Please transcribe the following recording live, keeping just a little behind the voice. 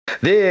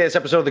This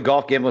episode of the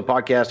Golf Gambling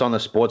Podcast on the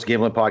Sports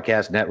Gambling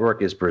Podcast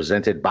Network is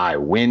presented by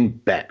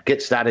WynnBET.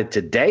 Get started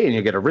today and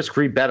you'll get a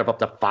risk-free bet of up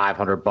to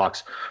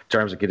 $500.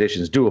 Terms and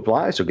conditions do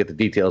apply, so get the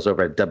details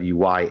over at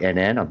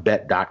WYNN on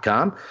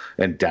bet.com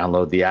and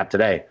download the app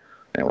today.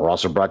 And we're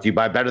also brought to you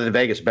by Better Than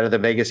Vegas. Better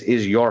Than Vegas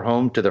is your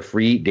home to the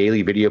free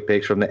daily video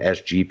picks from the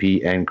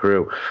SGPN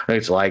crew.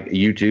 It's like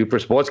YouTube for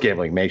sports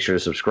gambling. Make sure to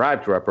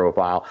subscribe to our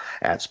profile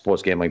at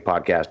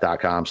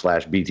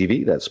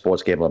sportsgamblingpodcast.com/BTV. That's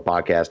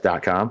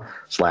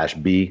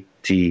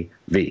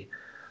sportsgamblingpodcast.com/BTV.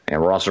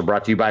 And we're also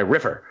brought to you by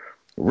Riffer.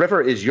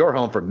 Riffer is your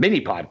home for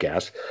mini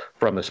podcasts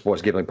from the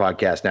Sports Gambling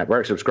Podcast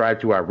Network. Subscribe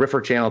to our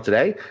Riffer channel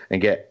today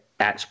and get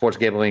at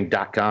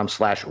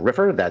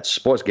sportsgambling.com/Riffer. That's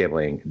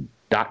sportsgambling.com/RIFFR.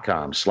 All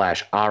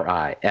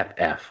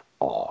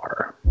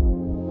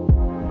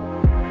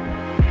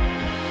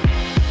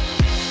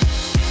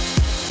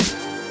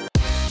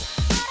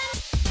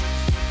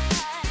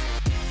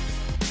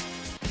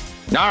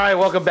right,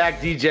 welcome back,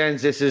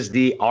 D-Gens. This is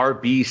the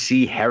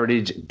RBC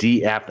Heritage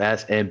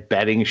DFS and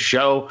Betting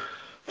Show.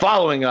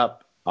 Following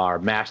up our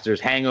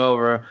Masters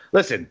hangover.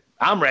 Listen,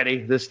 I'm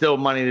ready. There's still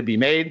money to be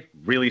made.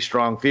 Really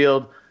strong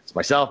field. It's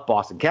myself,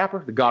 Boston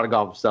Capper, the god of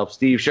golf himself,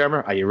 Steve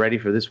Shermer. Are you ready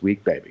for this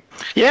week, baby?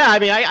 Yeah, I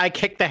mean, I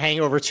kicked the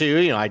hangover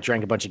too. You know, I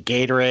drank a bunch of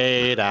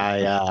Gatorade.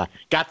 I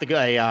got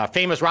the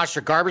famous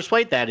Rochester garbage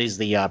plate. That is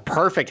the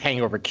perfect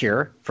hangover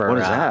cure for what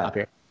is that? Up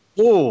here.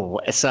 Ooh,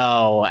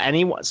 so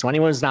anyone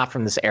who's not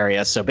from this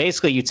area. So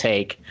basically, you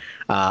take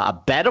a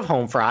bed of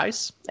home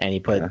fries and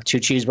you put 2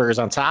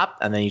 cheeseburgers on top,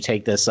 and then you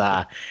take this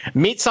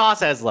meat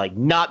sauce as like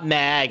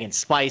nutmeg and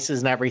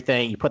spices and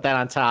everything. You put that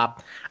on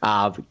top,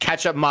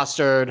 ketchup,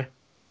 mustard.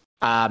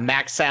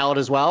 Mac salad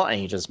as well,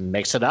 and you just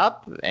mix it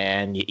up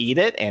and you eat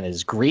it, and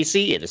it's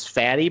greasy, it is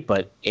fatty,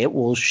 but it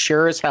will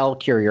sure as hell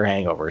cure your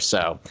hangover.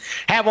 So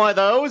have one of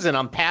those, and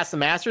I'm past the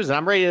Masters, and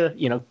I'm ready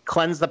to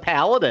cleanse the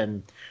palate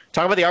and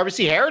talk about the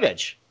RBC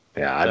Heritage.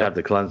 Yeah, I'd have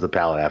to cleanse the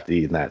palate after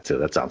eating that too.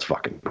 That sounds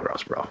fucking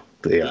gross, bro.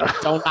 Yeah.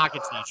 Don't knock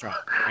it till you try.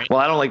 Right? Well,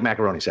 I don't like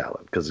macaroni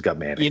salad because it's got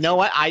mayonnaise. You know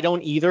what? I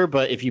don't either,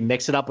 but if you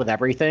mix it up with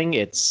everything,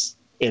 it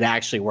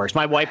actually works.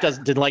 My wife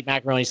didn't like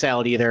macaroni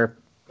salad either.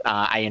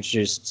 I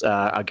introduced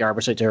a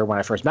garbage plate to her when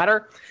I first met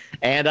her,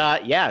 and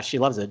yeah, she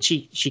loves it.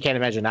 She can't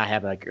imagine not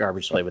having a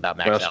garbage plate without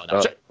mac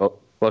salad.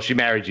 Well, she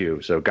married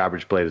you, so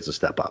garbage plate is a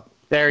step up.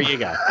 There you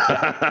go.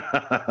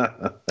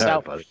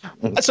 So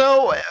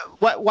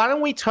why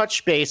don't we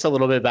touch base a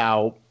little bit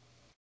about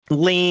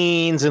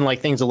leans and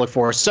like things to look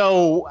for?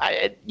 So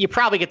you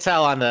probably could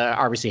tell on the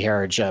RBC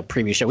Heritage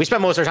preview show, we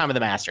spent most of our time in the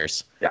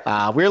Masters.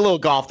 Yeah. We were a little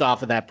golfed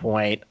off at that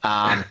point.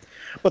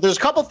 But there's a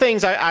couple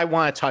things I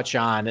want to touch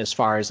on as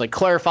far as like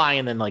clarifying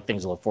and then like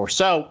things to look for.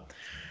 So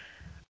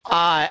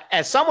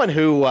as someone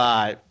who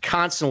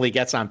constantly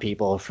gets on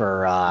people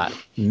for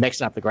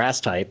mixing up the grass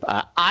type,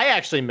 I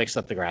actually mixed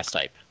up the grass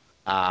type.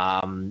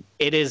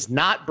 It is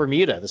not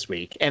Bermuda this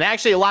week. And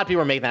actually a lot of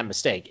people are making that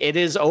mistake. It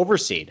is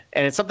overseed.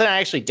 And it's something I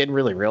actually didn't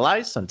really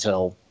realize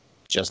until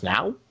just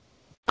now.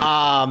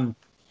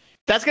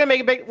 That's going to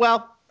make a big,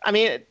 I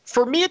mean,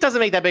 for me, it doesn't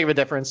make that big of a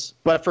difference.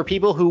 But for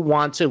people who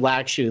want to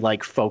actually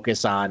like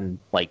focus on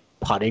like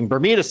putting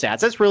Bermuda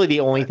stats, that's really the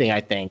only thing I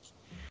think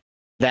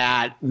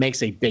that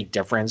makes a big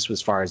difference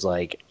as far as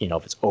like,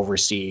 if it's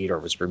overseed or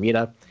if it's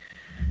Bermuda.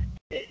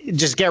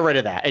 Just get rid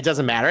of that. It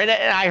doesn't matter. And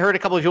I heard a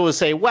couple of people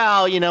say,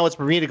 well, it's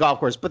Bermuda golf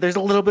course, but there's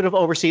a little bit of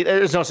overseed.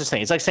 There's no such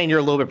thing. It's like saying you're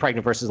a little bit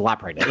pregnant versus a lot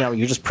pregnant.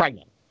 You're just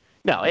pregnant.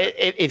 No,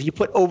 if you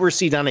put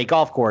overseed on a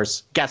golf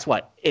course, guess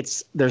what?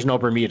 There's no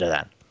Bermuda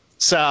then.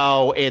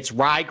 So it's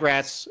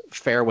ryegrass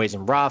fairways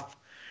and rough,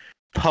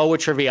 Poa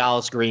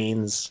trivialis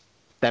greens.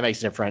 That makes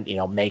it different.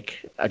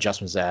 Make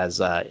adjustments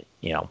as as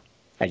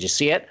you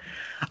see it.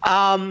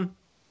 I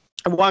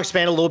want to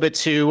expand a little bit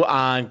too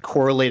on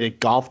correlated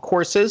golf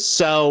courses.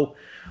 So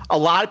a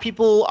lot of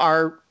people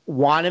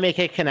want to make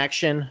a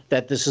connection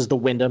that this is the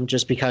Wyndham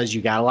just because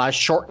you got a lot of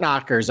short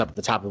knockers up at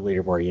the top of the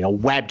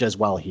leaderboard. Webb does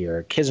well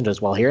here, Kisner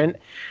does well here, and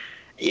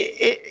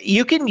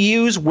you can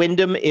use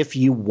Wyndham if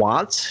you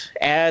want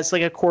as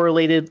like a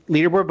correlated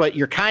leaderboard, but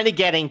you're kind of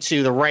getting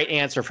to the right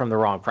answer from the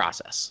wrong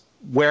process.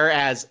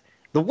 Whereas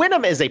the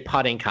Wyndham is a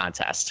putting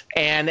contest,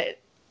 and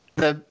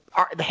the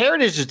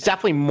Heritage is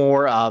definitely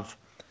more of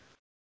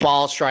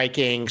ball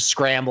striking,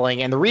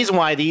 scrambling, and the reason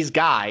why these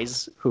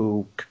guys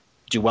who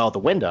do well at the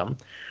Wyndham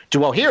do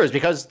well here is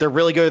because they're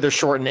really good at their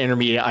short and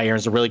intermediate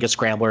irons. They're really good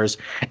scramblers,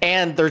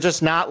 and they're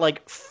just not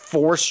like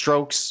 4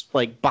 strokes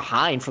like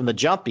behind from the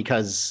jump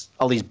because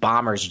all these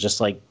bombers are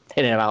just like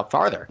hitting it out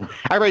farther.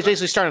 Everybody's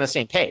basically starting on the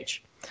same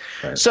page.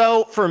 Right.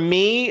 So for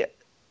me,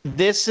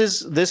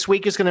 this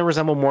week is going to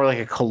resemble more like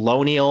a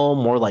Colonial,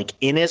 more like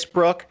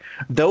Innisbrook.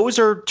 Those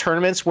are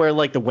tournaments where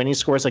like the winning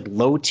score is like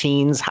low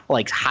teens,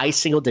 like high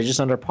single digits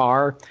under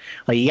par.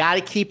 Like you got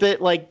to keep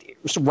it like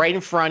right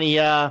in front of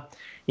you.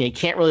 You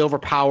can't really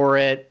overpower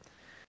it.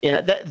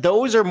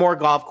 Those are more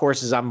golf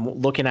courses I'm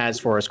looking at as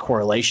far as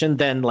correlation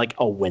than like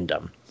a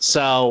Wyndham.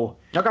 So,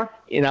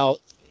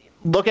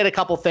 look at a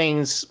couple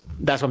things.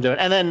 That's what I'm doing.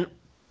 And then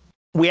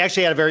we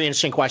actually had a very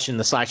interesting question in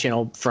the Slack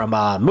channel from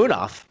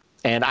Moonoff.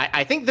 and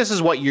I think this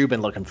is what you've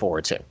been looking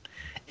forward to,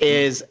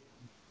 is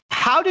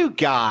how do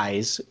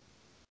guys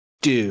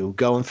do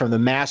going from the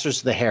Masters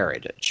to the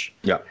Heritage?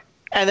 Yeah.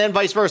 And then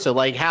vice versa.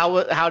 Like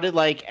how did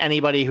like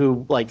anybody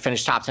who like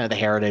finished top 10 at the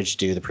Heritage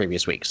do the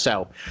previous week?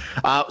 So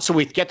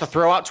we get to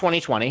throw out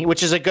 2020,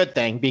 which is a good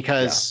thing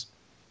because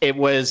it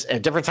was a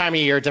different time of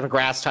year, different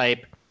grass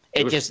type.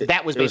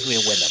 That was basically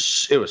a Wyndham.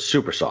 It was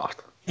super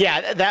soft.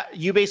 Yeah, that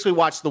you basically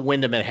watched the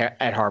Wyndham at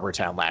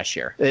Harbortown last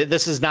year.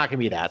 This is not going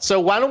to be that. So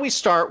why don't we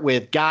start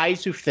with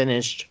guys who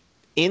finished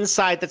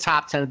inside the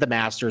top 10 at the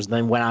Masters and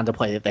then went on to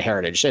play at the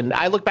Heritage. And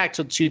I look back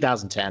to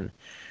 2010.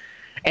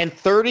 And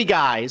 30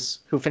 guys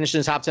who finished in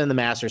the top 10 of the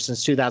Masters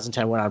since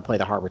 2010 went on to play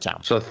the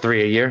Harbortown. So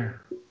 3 a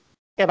year?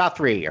 Yeah, about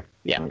 3 a year.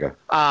 Yeah. Okay.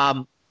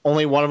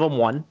 Only one of them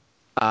won.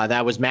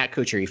 That was Matt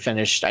Kuchar. He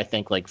finished, I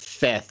think, like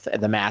 5th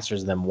at the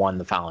Masters and then won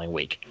the following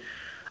week.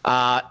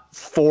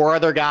 4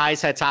 other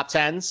guys had top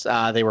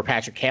 10s. They were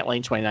Patrick Cantlay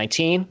in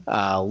 2019,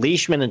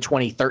 Leishman in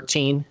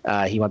 2013.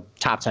 He went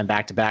top 10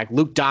 back-to-back.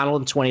 Luke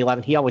Donald in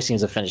 2011. He always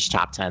seems to finish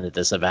top 10 at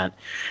this event.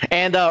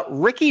 And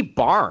Ricky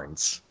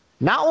Barnes.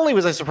 Not only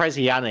was I surprised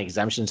he got an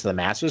exemption to the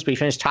Masters, but he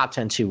finished top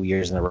 10 2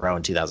 years in a row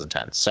in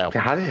 2010. So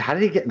how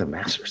did he get in the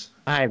Masters?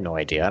 I have no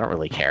idea. I don't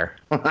really care.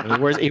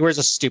 He wears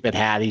a stupid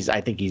hat.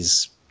 I think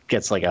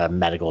gets like a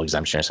medical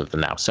exemption or something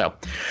now.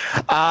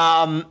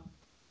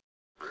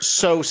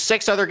 So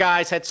 6 other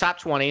guys had top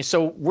 20.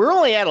 So we're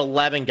only at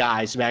 11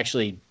 guys who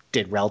actually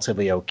did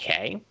relatively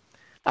okay.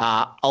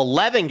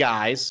 11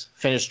 guys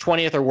finished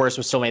 20th or worse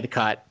but still made the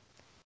cut,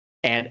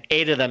 and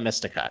 8 of them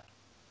missed a cut.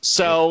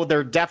 So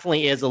there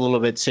definitely is a little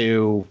bit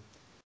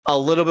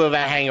of a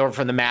hangover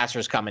from the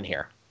Masters coming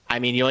here. I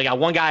mean, you only got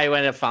one guy who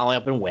ended up following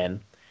up and win.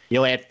 You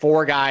only had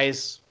 4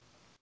 guys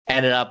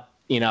ended up,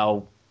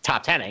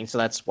 top 10ing. So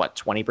that's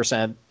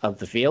 20% of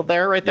the field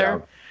there, right there.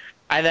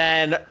 Yeah. And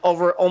then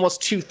over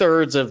almost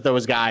 2/3 of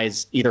those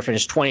guys either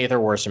finished 20th or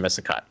worse or missed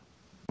a cut.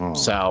 Oh.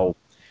 So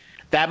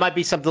that might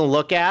be something to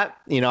look at.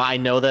 I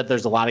know that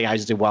there's a lot of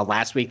guys who did well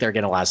last week. They're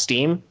getting a lot of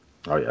steam.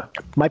 Oh, yeah.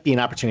 Might be an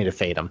opportunity to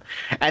fade them.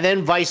 And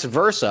then vice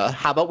versa.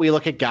 How about we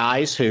look at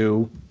guys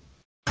who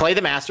play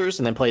the Masters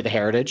and then play the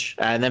Heritage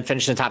and then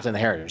finish in the top 10 of the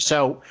Heritage?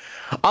 So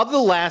of the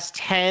last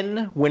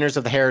 10 winners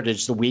of the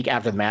Heritage the week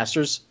after the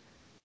Masters,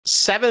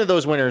 7 of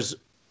those winners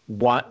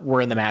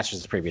were in the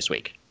Masters the previous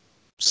week.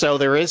 So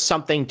there is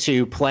something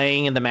to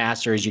playing in the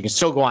Masters. You can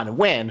still go on and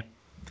win.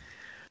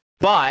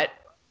 But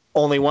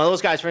only one of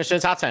those guys finished in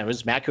the top 10. It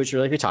was Matt Kuchar,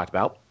 like we talked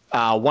about.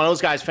 One of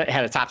those guys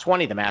had a top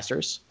 20 at the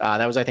Masters.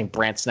 That was, I think,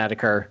 Brandt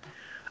Snedeker.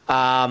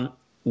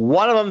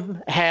 One of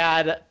them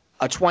had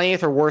a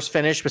 20th or worse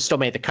finish, but still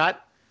made the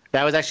cut.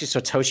 That was actually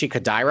Satoshi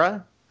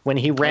Kodaira when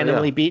he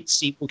randomly beat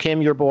Siwoo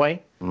Kim, your boy,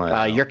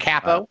 your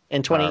capo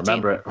in 2018. I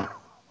remember it.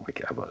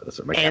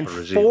 And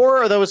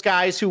 4 of those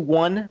guys who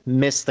won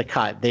missed the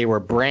cut. They were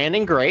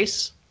Brandon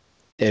Grace.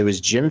 It was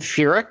Jim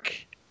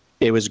Furyk.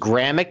 It was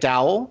Graham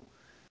McDowell.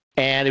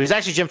 And it was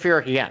actually Jim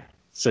Furyk again.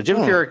 So Jim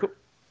Furyk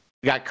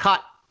got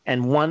cut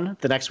and won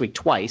the next week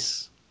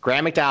twice.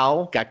 Graham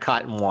McDowell got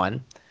cut and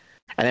won.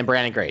 And then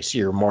Brandon Grace,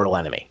 your mortal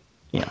enemy.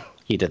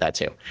 He did that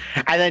too.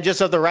 And then just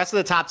of the rest of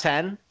the top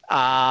 10,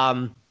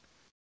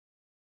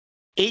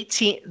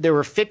 18. There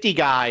were 50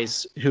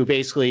 guys who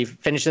basically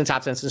finished in the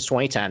top 10 since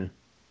 2010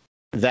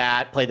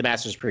 that played the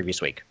Masters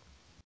previous week.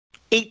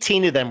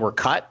 18 of them were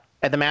cut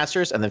at the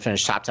Masters and then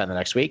finished top 10 the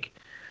next week.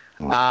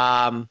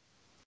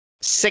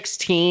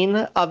 16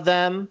 of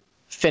them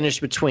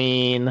finished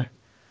between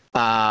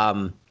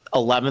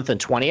 11th and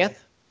 20th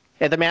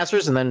at the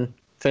Masters and then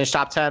finished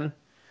top 10.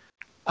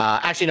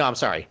 Actually, no, I'm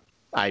sorry.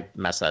 I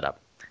messed that up.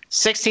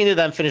 16 of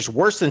them finished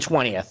worse than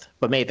 20th,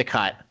 but made the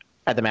cut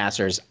at the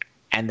Masters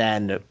and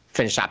then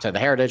finished top 10 at the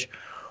Heritage.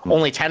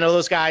 Only 10 of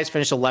those guys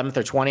finished 11th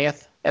or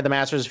 20th at the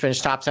Masters,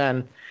 finished top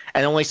 10.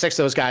 And only 6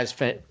 of those guys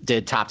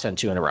did top 10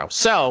 2 in a row.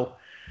 So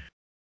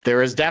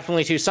there is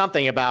definitely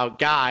something about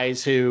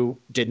guys who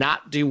did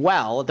not do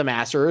well at the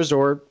Masters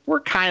or were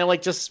kind of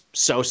like just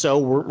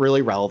weren't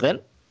really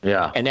relevant.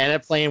 Yeah. And ended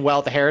up playing well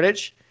at the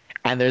Heritage.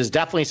 And there's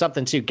definitely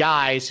something to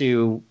guys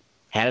who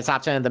had a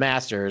top 10 at the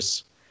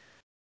Masters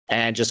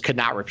and just could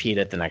not repeat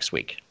it the next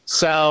week.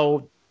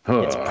 So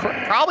it's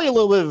probably a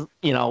little bit of,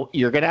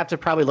 you're going to have to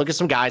probably look at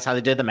some guys, how they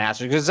did the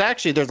Masters. Because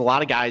actually there's a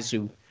lot of guys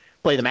who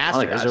play the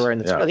Masters who are in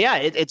the field. Yeah,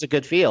 it's a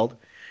good field.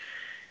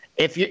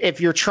 If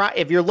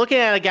you're looking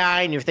at a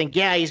guy and you think,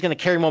 he's going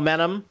to carry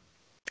momentum,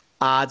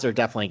 odds are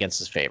definitely against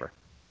his favor.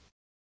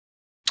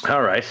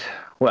 All right.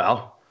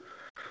 Well,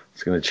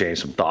 it's going to change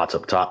some thoughts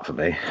up top for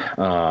me.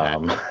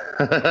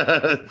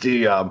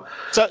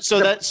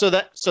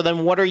 So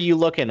then what are you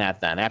looking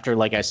at then after,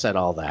 like I said,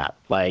 all that?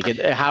 Like,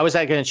 how is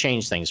that going to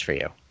change things for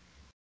you?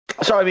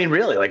 So, I mean,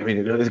 really,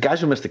 the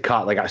guys who missed the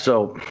cut,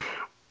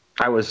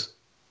 I was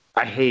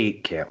I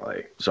hate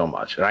Cantlay so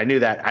much, and I knew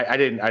that. I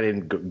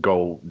didn't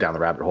go down the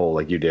rabbit hole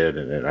like you did,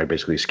 and I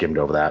basically skimmed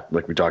over that,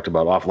 like we talked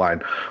about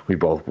offline. We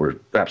both were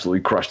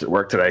absolutely crushed at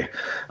work today.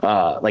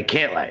 Like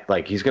Cantlay,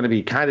 like he's going to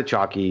be kind of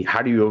chalky.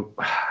 How do you?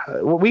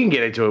 Well, we can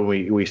get into it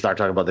when we start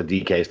talking about the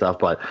DK stuff,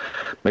 but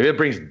maybe it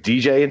brings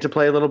DJ into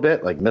play a little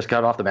bit, like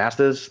miscut off the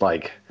Masters,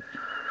 like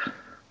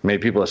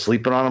maybe people are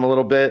sleeping on him a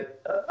little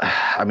bit.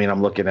 I mean,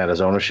 I'm looking at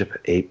his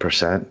ownership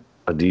 8%,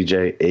 a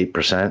DJ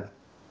 8%.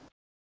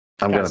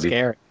 I'm going to be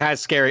scary. Kind of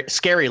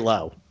scary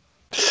low.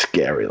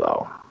 Scary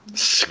low.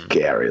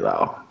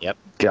 Yep.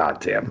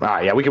 God damn. All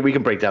right, yeah, we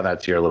can break down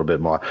that tier a little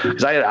bit more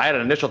because I had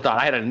an initial thought.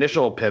 I had an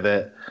initial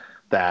pivot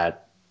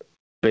that,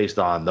 based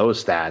on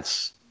those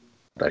stats,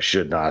 I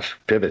should not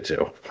pivot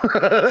to. All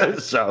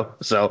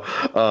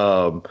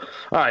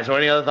right. So,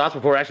 any other thoughts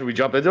before actually we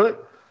jump into it?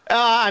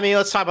 I mean,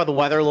 let's talk about the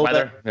weather a little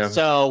bit. Yeah.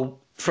 So,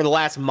 for the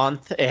last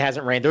month, it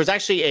hasn't rained. There was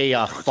actually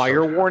a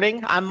fire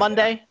warning on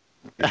Monday.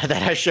 That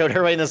I showed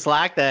everybody in the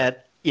Slack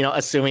that,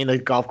 assuming the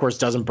golf course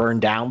doesn't burn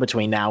down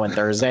between now and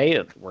Thursday,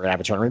 we're going to have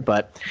a tournament,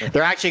 but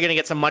they're actually going to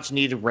get some much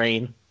needed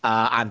rain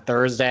on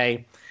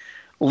Thursday.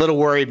 A little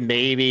worried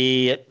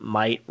maybe it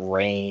might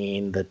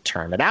rain the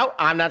tournament out.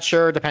 I'm not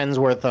sure. Depends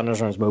where the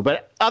thunderstorms move.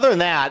 But other than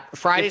that,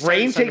 Friday. If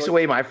rain takes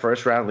away my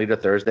first round lead to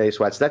Thursday,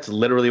 Sweats, that's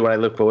literally what I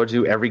look forward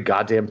to every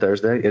goddamn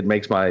Thursday. It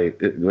makes my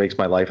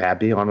life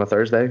happy on a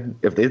Thursday.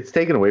 If it's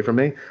taken away from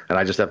me and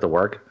I just have to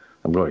work,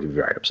 I'm going to be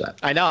very upset.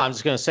 I know. I'm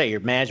just going to say your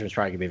management's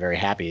probably going to be very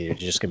happy. You're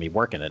just going to be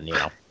working and,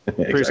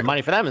 producing Exactly.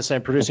 money for them instead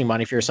of producing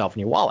money for yourself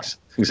and your wallet.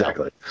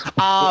 Exactly.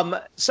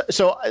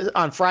 So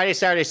on Friday,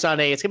 Saturday,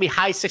 Sunday, it's going to be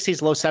high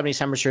 60s, low 70s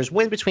temperatures,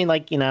 winds between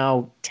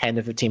 10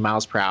 to 15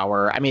 miles per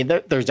hour. I mean,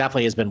 there's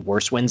definitely has been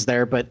worse winds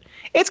there, but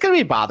it's going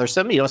to be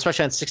bothersome,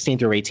 especially on 16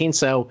 through 18.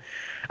 So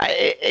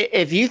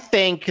if you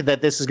think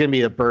that this is going to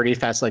be a birdie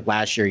fest like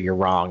last year, you're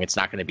wrong. It's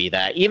not going to be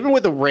that. Even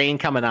with the rain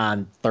coming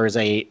on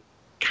Thursday,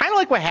 kind of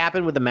like what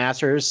happened with the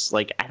Masters,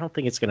 I don't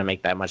think it's going to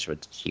make that much of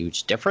a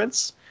huge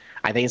difference.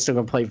 I think it's still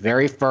going to play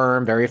very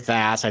firm, very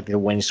fast. I think the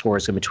winning score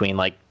is going to be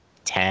between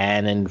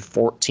 10 and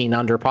 14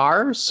 under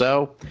par.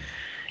 So,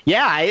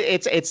 yeah,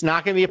 it's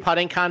not going to be a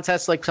putting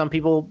contest like some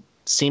people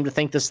seem to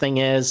think this thing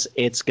is.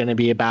 It's going to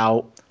be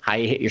about how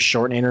you hit your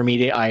short and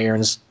intermediate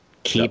irons,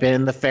 keep it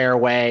in the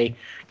fairway.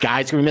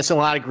 Guys going to be missing a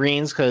lot of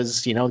greens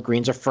because,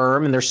 greens are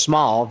firm and they're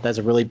small. That's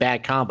a really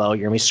bad combo. You're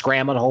going to be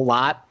scrambling a whole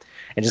lot.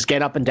 And just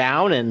get up and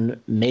down and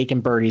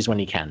making birdies when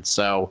you can.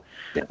 So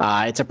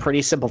it's a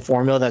pretty simple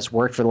formula that's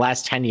worked for the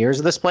last 10 years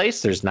of this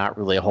place. There's not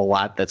really a whole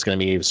lot that's going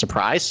to be a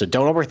surprise. So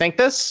don't overthink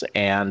this,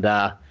 and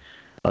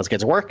let's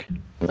get to work.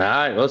 All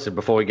right, listen,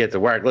 before we get to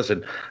work,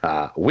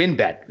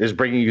 WynnBET is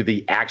bringing you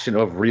the action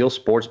of real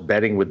sports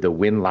betting with the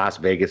Wynn Las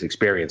Vegas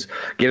experience.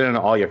 Get in on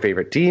all your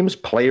favorite teams,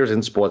 players,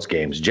 and sports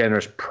games.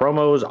 Generous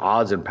promos,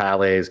 odds, and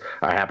parlays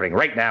are happening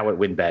right now at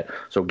WynnBET.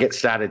 So get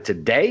started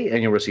today,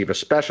 and you'll receive a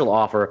special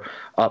offer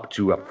up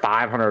to a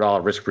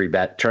 $500 risk-free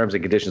bet. Terms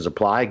and conditions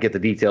apply. Get the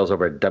details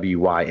over at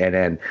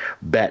wynnbet.com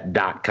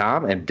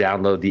and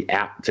download the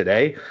app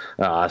today.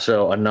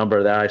 So a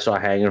number that I saw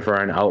hanging for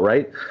an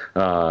outright.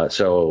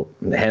 So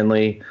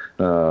Henley,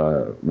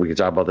 we can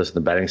talk about this in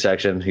the betting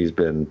section. He's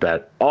been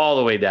bet all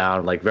the way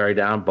down, very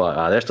down,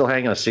 but they're still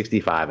hanging a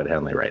 65 at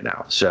Henley right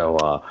now. So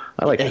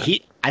I like that.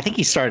 I think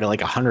he started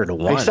at 100 to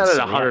 1. He started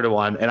at 100 to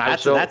 1, and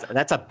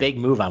that's a big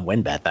move on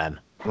WynnBET then.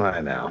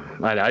 I know.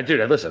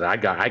 Dude, listen, I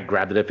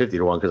grabbed it at 50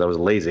 to 1 because I was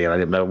lazy and I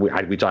didn't know.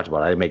 We talked about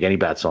it. I didn't make any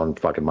bets on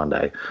fucking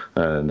Monday.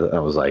 And I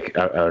was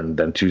and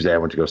then Tuesday I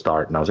went to go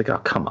start and I was like, oh,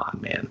 come on,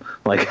 man.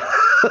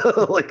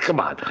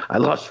 Come on. I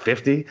lost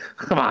 50.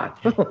 Come on.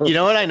 You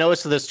know what I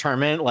noticed with this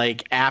tournament?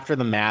 After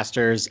the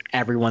Masters,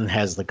 everyone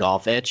has the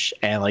golf itch.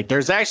 And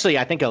there's actually,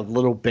 I think, a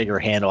little bigger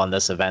handle on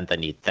this event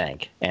than you'd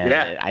think. And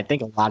I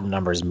think a lot of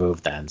numbers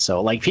moved then.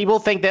 So people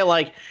think that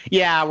we're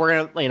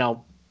going to,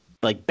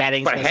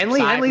 betting. But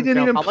Henley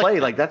didn't even play.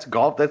 That's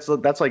golf. That's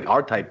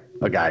our type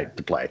of guy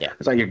to play. Yeah.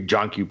 It's like your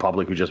John Q.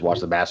 Public who just watched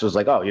the Masters.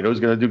 Who's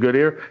going to do good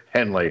here?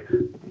 Henley.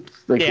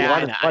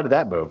 Why did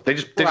that move? They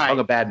just hung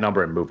a bad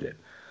number and moved it.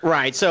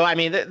 Right. So, I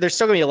mean, there's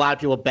still going to be a lot of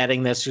people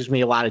betting this. There's going to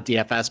be a lot of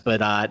DFS.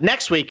 But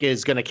next week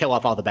is going to kill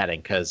off all the betting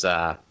because,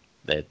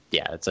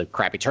 it's a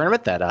crappy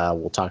tournament that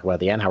we'll talk about at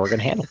the end, how we're going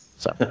to handle.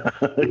 So.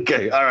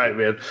 Okay. All right,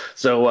 man.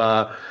 So,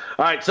 all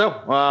right. So,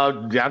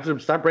 you have to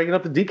start breaking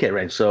up the DK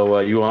range. So,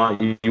 you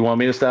want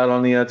me to start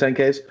on the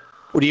 10Ks?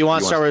 Well, do you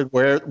want to start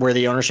with where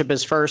the ownership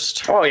is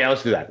first? Oh, yeah.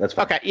 Let's do that. That's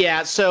fine. Okay.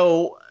 Yeah.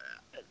 So,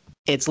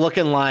 it's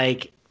looking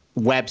like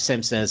Webb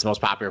Simpson is the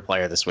most popular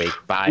player this week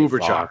by Uber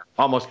far. chalk,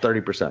 almost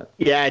 30%.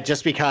 Yeah,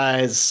 just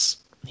because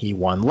he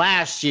won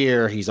last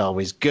year, he's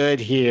always good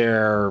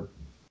here.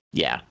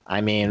 Yeah,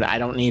 I mean, I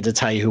don't need to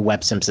tell you who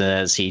Webb Simpson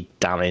is. He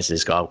dominates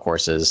these golf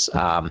courses.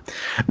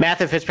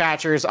 Matthew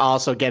Fitzpatrick is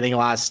also getting a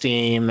lot of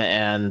steam,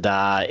 and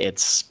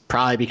it's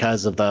probably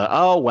because of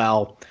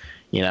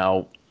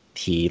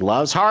he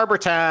loves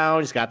Harbortown.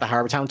 He's got the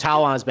Harbortown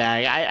towel on his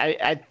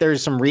bag.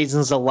 There's some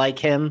reasons to like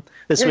him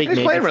this week. He's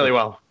playing really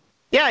well.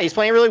 Yeah, he's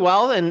playing really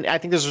well, and I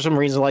think there's some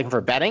reasons I like him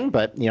for betting.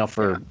 But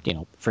for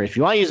if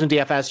you want to use him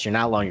DFS, you're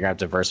not alone. You're gonna have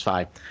to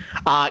diversify.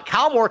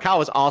 Kyle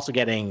Morikawa is also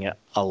getting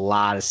a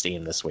lot of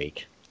steam this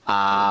week.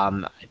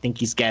 I think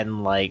he's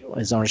getting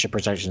his ownership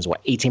percentage is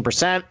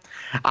 18%.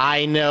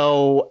 I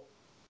know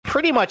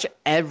pretty much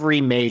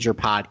every major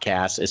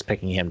podcast is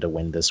picking him to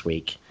win this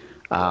week.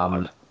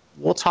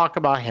 We'll talk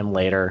about him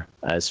later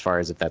as far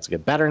as if that's a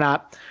good bet or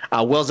not.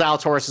 Will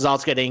Zalatoris is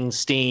also getting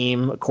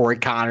steam. Corey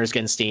Connors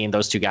getting steam.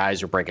 Those two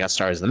guys are breakout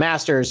stars in the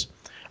Masters.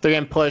 They're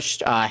getting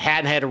pushed.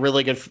 Hatton had a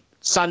really good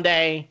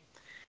Sunday.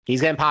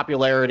 He's getting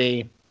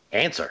popularity.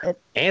 Answer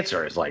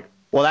is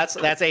well, that's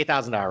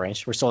 $8,000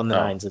 range. We're still in the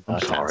nines. I'm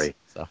sorry.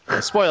 So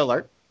spoiler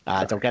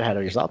alert. Don't get ahead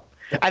of yourself.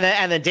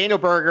 And then Daniel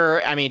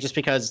Berger, I mean, just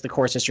because the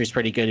course history is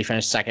pretty good, he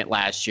finished second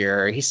last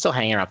year. He's still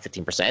hanging around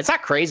 15%. It's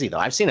not crazy though.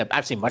 I've seen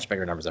much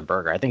bigger numbers than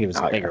Berger. I think it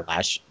was bigger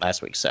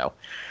last week. So,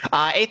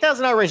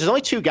 $8,000 range. There's only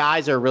two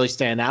guys that are really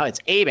standing out. It's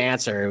Abe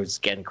Answer, who's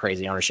getting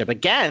crazy ownership.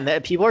 Again,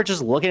 people are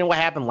just looking at what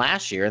happened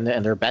last year and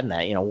they're betting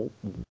that.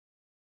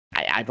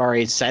 I've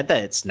already said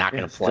that it's not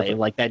going to play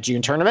like that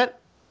June tournament.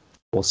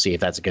 We'll see if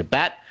that's a good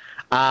bet.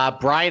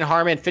 Brian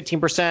Harman,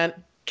 15%.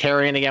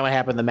 Carrying again what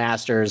happened in the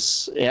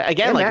Masters.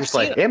 Again, match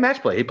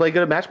play. He played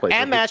good at match play.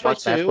 And match play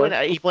too.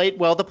 And he played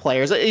well the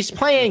players. He's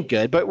playing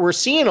good, but we're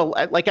seeing,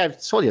 like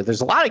I've told you, there's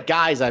a lot of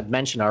guys I've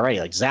mentioned already,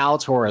 like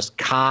Zalatoris,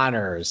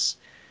 Connors,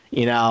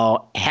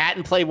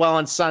 Hatton played well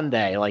on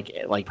Sunday,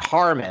 like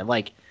Harman,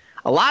 like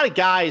a lot of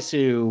guys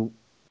who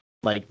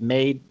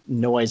made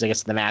noise, I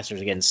guess, in the Masters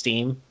against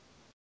Steam.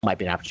 Might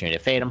be an opportunity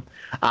to fade him.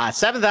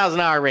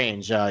 $7,000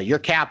 range. Your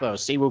capo,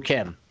 Siwoo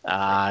Kim,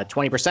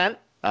 20%.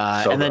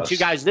 And then two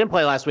guys who didn't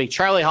play last week,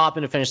 Charlie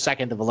Hoffman, who finished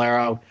second to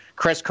Valero,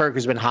 Chris Kirk,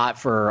 who's been hot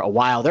for a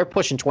while. They're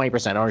pushing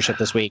 20% ownership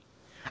this week.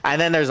 And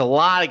then there's a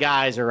lot of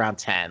guys around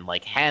 10,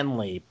 like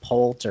Henley,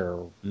 Poulter,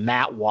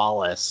 Matt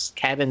Wallace,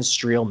 Kevin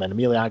Streelman,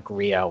 Emiliano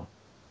Grillo.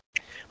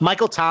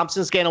 Michael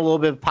Thompson's getting a little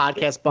bit of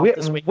podcast bump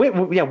this week.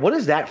 What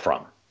is that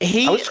from?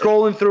 I was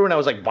scrolling through and I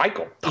was like,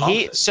 Michael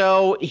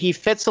Thompson. He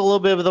fits a little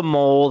bit of the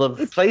mold of.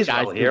 He plays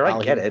well here.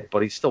 I get it,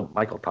 but he's still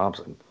Michael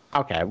Thompson.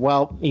 Okay,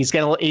 well, he's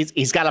got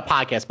a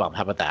podcast bump.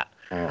 How about that?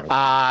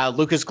 Right.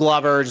 Lucas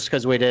Glover, just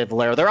because we did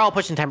Valero. They're all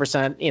pushing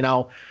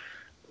 10%.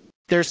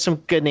 There's some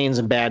good names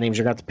and bad names.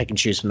 You're going to have to pick and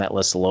choose from that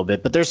list a little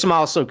bit. But there's some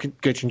also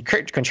good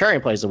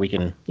contrarian plays that we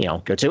can,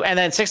 go to. And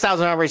then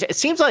 $6,000 range. It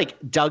seems like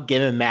Doug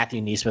Gibb and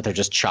Matthew Neesmith are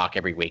just chalk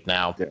every week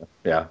now.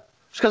 Yeah.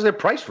 Just because they're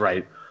priced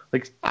right.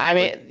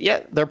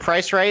 They're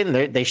priced right,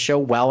 and they show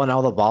well in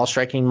all the ball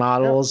striking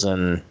models. Yeah.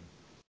 And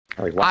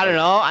I don't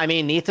know. I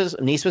mean,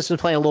 Neesmith's been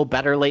playing a little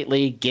better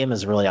lately. Gim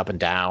is really up and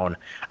down.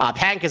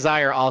 Pat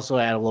Kazire also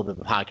had a little bit of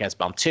a podcast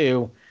bump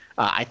too.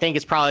 I think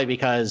it's probably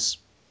because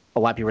a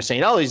lot of people are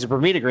saying, "Oh, these are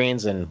Bermuda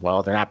greens," and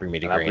well, they're not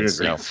Bermuda greens.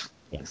 So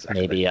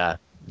exactly. Maybe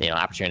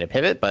opportunity to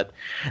pivot, but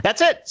that's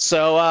it.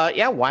 So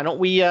why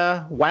don't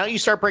you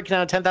start breaking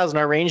down a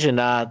 $10,000 range and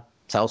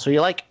tell us who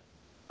you like?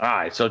 All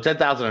right, so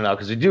 10,000 and up,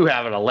 because we do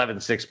have an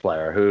 11-6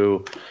 player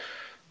who,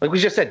 like we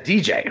just said,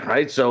 DJ,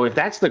 right? So if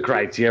that's the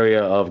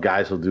criteria of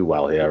guys who'll do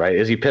well here, right?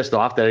 Is he pissed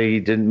off that he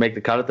didn't make the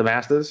cut at the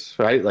Masters,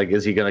 right? Like,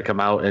 is he going to come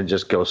out and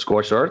just go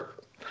scorched earth?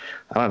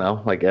 I don't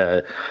know. Like,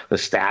 the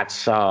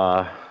stats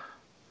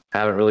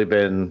haven't really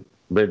been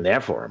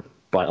there for him.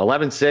 But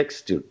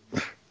 11-6, dude,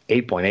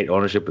 8.8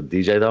 ownership with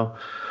DJ, though.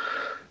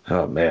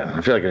 Oh, man.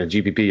 I feel like in a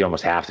GPP, you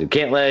almost have to.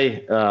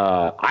 Cantlay,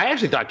 I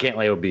actually thought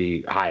Cantlay would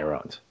be higher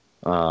owned.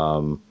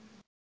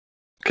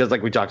 Because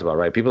like we talked about,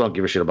 right? People don't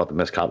give a shit about the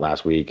miscut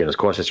last week, and his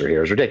course history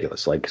here is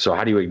ridiculous. Like, so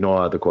how do you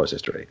ignore the course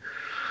history?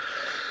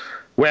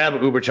 Webb,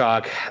 Uber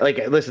Chalk. Like,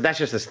 listen, that's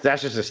just a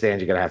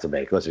stand you're gonna have to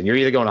make. Listen, you're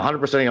either going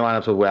 100% of your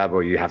lineups with Webb,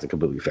 or you have to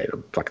completely fade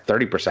him. Like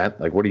 30%.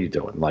 Like, what are you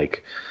doing?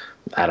 Like,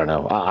 I don't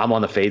know. I'm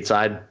on the fade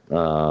side,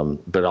 but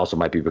it also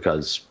might be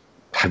because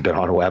I've been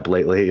on Webb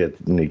lately,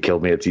 and he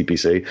killed me at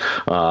TPC.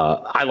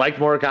 I liked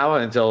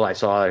Morikawa until I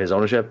saw his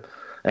ownership.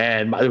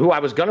 And who I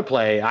was going to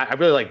play, I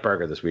really like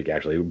Berger this week,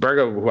 actually.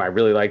 Berger, who I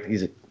really liked,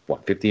 he's at,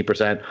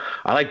 15%.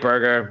 I like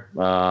Berger.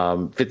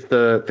 Fits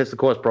the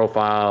course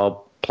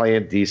profile,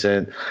 playing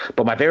decent.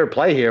 But my favorite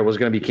play here was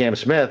going to be Cam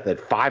Smith at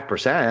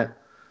 5%.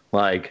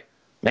 Like,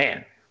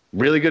 man,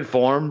 really good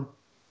form.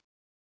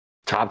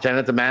 Top 10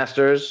 at the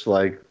Masters.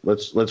 Like,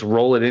 let's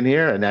roll it in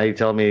here. And now you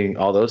tell me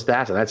all those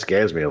stats, and that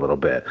scares me a little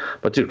bit.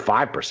 But, dude,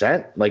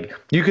 5%? Like,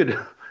 you could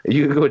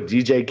go with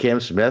DJ Cam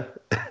Smith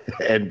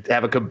and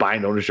have a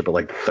combined ownership of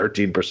like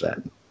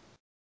 13%.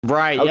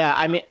 Right. Yeah.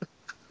 I mean,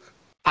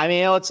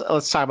 let's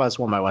talk about this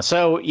one by one.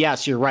 So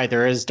yes, you're right.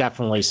 There is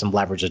definitely some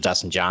leverage of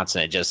Dustin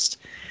Johnson. It just,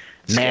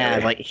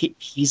 man, like he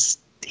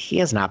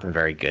has not been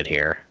very good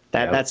here.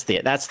 That's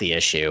the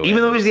issue.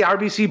 Even though he's the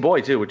RBC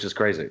boy too, which is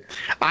crazy.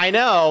 I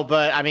know,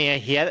 but I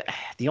mean,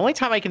 the only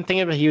time I can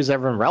think of he was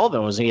ever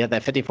relevant was he had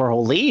that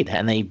 54-hole lead,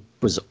 and he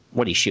was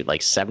he shoot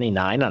like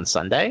 79 on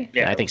Sunday.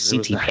 Yeah, and I think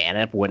CT Pan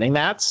ended up winning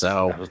that.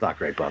 So that was not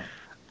great, bub.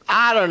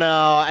 I don't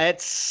know.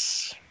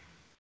 It's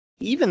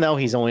even though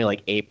he's only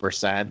like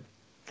 8%,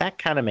 that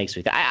kind of makes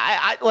me.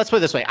 Let's put it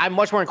this way: I'm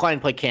much more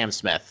inclined to play Cam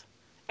Smith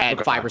at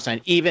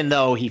 5%, even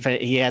though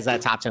he has that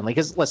top 10.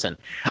 Because listen,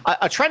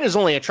 a trend is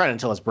only a trend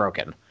until it's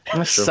broken.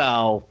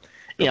 So,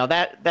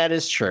 that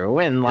is true.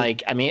 And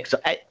like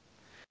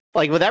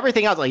with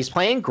everything else, like he's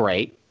playing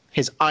great.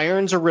 His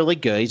irons are really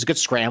good. He's a good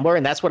scrambler,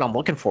 and that's what I'm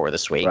looking for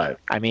this week. Right.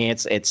 I mean,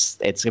 it's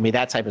gonna be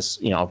that type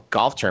of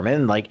golf tournament.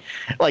 And like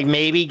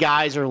maybe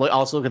guys are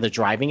also looking at the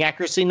driving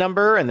accuracy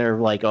number, and they're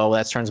like, oh,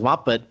 that turns them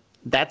up, but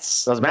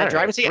that's doesn't matter.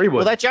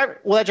 That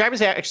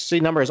driving accuracy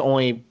number is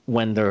only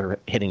when they're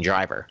hitting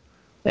driver.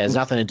 It has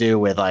nothing to do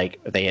with like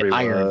if they hit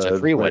irons or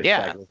 3-wood. Right,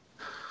 yeah. Exactly.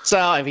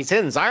 So if he's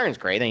hitting his irons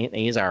great, then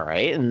he's all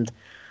right. And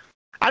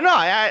I don't know.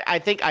 I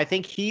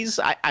think he's.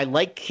 I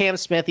like Cam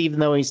Smith, even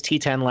though he's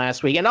T10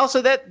 last week, and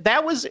also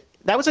that was a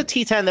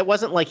T10 that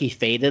wasn't like he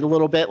faded a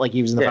little bit, like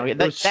he was in the it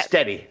was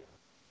steady.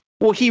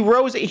 Well, he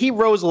rose a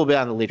little bit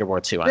on the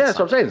leaderboard too. That's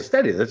what I'm saying. It's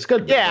steady. That's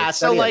good. Yeah.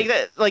 So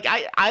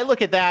I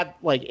look at that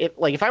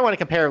if I want to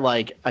compare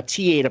like a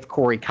T8 of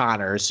Corey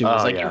Connors, who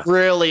was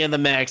really in the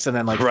mix and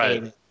then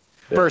faded,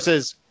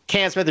 versus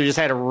Cam Smith, who just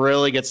had a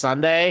really good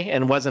Sunday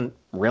and wasn't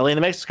really in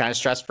the mix, kind of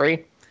stress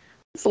free.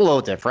 It's a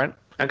little different.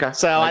 Okay.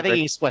 So I think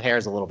he split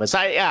hairs a little bit. So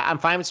I'm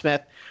fine with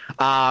Smith.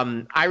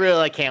 I really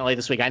like Cantley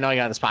this week. I know I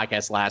got on this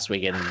podcast last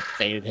week and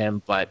faded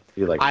him, but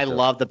I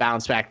love the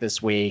bounce back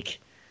this week.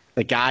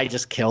 The guy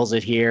just kills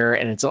it here,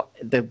 and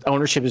the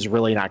ownership is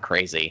really not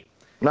crazy.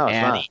 No, it's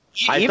not.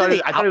 I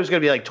thought it was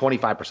going to be like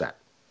 25%.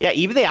 Yeah,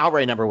 even the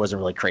outright number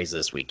wasn't really crazy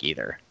this week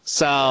either.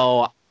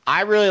 So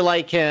I really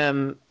like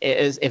him.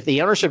 If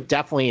the ownership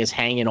definitely is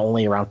hanging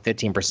only around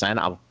 15%,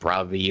 I'll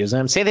probably be using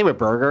him. Same thing with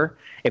Berger.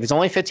 If it's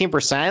only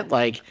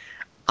 15%,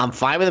 I'm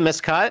fine with a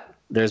missed cut.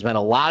 There's been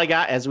a lot of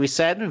guys, as we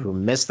said, who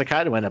missed the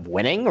cut who end up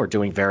winning or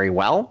doing very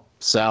well.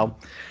 So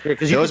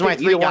those are my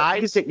three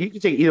guys. You can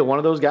take either one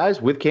of those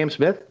guys with Cam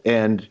Smith,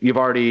 and it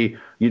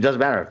doesn't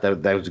matter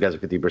if those guys are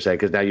 50%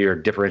 because now you're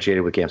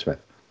differentiated with Cam Smith.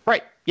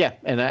 Right. Yeah.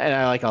 And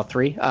I like all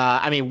three.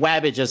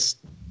 Webb,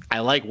 I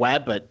like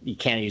Webb, but you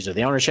can't use it with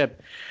the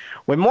ownership.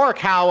 With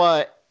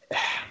Morikawa,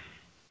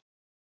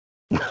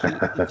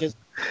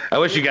 I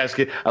wish you guys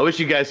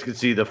could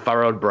see the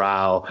furrowed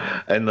brow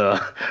and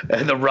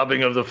the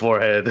rubbing of the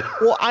forehead.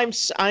 Well, I'm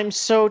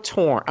so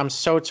torn. I'm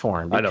so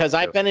torn because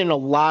I've been in a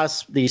lot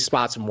of these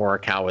spots in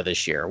Morikawa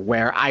this year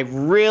where I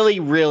really,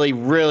 really,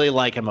 really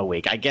like him a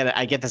week. I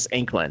get this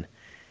inkling.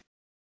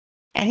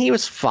 And he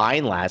was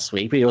fine last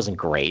week, but he wasn't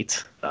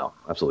great. No,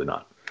 absolutely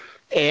not.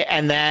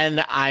 And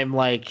then I'm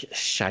like,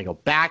 should I go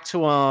back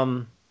to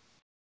him?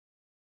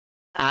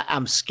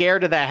 I'm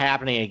scared of that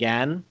happening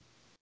again.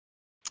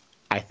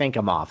 I think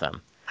I'm off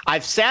him.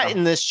 I've sat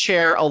in this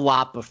chair a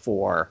lot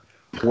before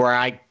where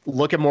I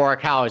look at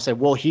Morikawa and say,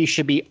 well, he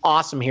should be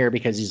awesome here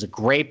because he's a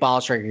great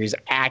ball striker. He's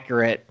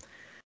accurate.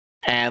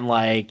 And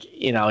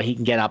he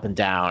can get up and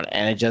down.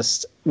 And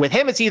with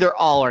him, it's either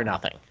all or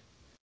nothing.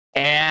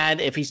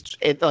 And if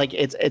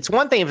it's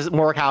one thing if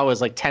Morikawa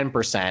is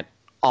 10%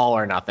 all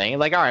or nothing. All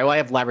right, well, I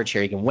have leverage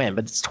here. He can win,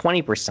 but it's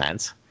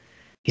 20%.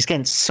 He's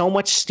getting so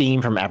much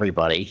steam from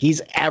everybody.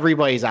 He's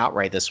everybody's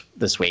outright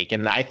this week.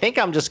 And I think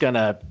I'm just going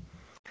to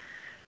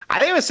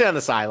sit on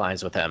the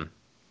sidelines with him.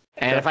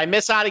 And if I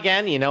miss out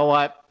again, you know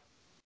what?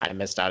 I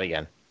missed out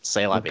again.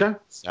 Say la vie. Okay.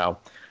 So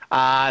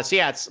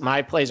it's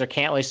my plays are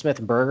Cantley, Smith,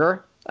 and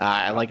Berger.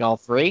 I like all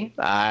three.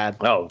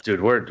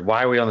 Dude,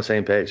 why are we on the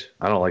same page?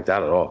 I don't like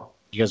that at all.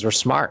 Because we're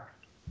smart.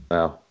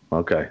 Oh,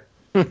 okay.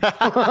 All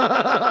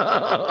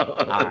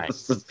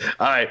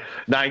right.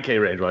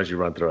 9K range. Why don't you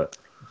run through it?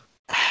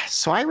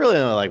 So I really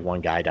only like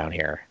one guy down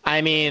here.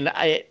 I mean,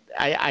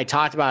 I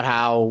talked about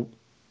how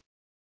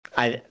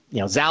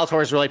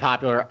Zalator is really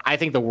popular. I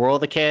think the world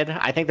of the kid.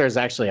 I think there's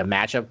actually a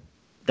matchup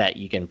that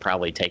you can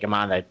probably take him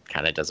on that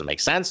kind of doesn't make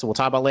sense. So we'll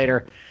talk about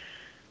later.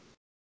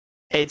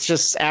 It's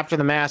just after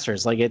the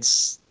Masters, I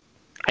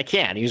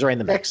can't. He was right in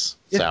the mix.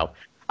 Yeah. So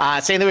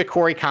same thing with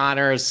Corey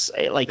Connors.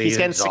 He's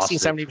getting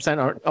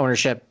 16-70%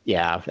 ownership.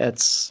 Yeah,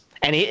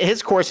 and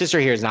his course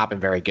history here has not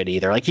been very good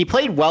either. He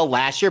played well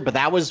last year, but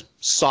that was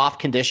soft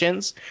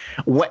conditions.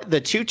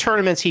 The two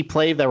tournaments he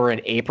played that were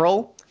in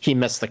April, he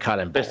missed the cut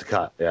in both. Missed the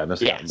cut. Yeah, missed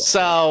the cut in both.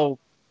 So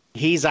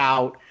he's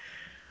out.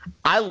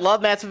 I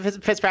love Matt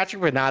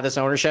Fitzpatrick, but not this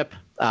ownership.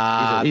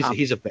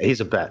 He's a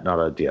bet, not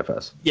a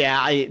DFS.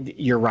 Yeah,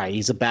 you're right.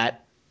 He's a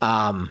bet.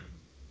 I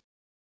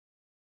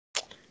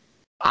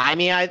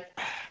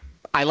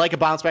like a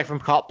bounce back from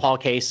Paul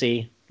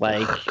Casey.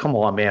 Come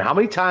on, man. How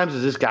many times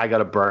has this guy got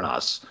to burn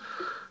us?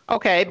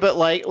 Okay, but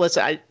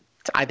listen,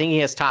 I think he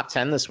has top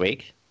 10 this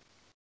week.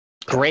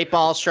 Great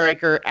ball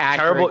striker,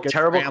 accurate,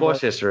 terrible course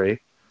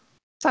history.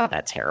 It's not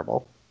that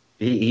terrible.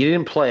 He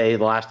didn't play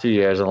the last 2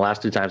 years, and the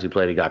last 2 times he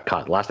played, he got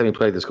cut. The last time he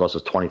played this course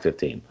was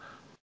 2015.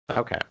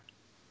 Okay,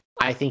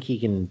 I think he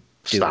can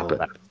do Stop it.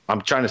 Better.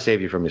 I'm trying to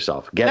save you from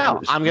yourself.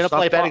 I'm gonna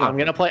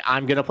play.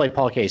 I'm gonna play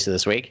Paul Casey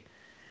this week.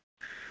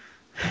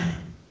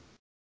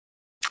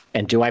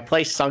 And do I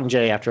play Sung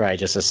Jae after I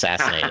just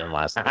assassinated him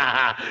last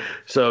night?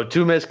 So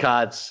 2 missed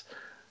cuts.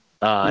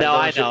 No,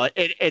 I know.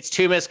 It's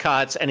 2 missed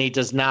cuts, and he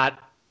does not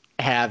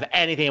have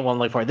anything I want to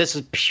look for. This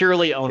is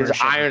purely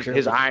ownership.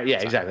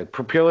 Exactly.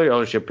 Purely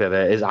ownership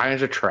pivot. His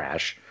irons are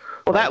trash.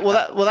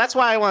 That's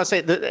why I want to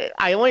say that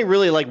I only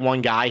really like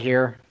one guy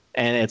here,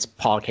 and it's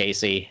Paul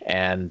Casey.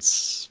 And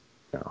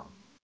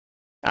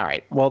all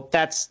right, well,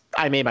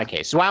 I made my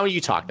case. So why don't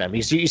you talk then?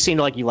 Because you seem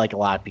like you like a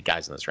lot of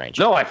guys in this range.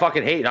 No, I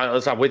fucking hate.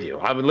 I'm with you.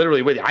 I'm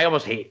literally with you. I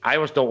almost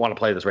don't want to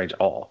play this range at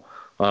all.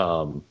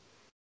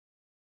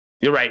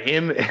 You're right.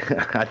 Him,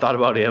 I thought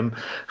about him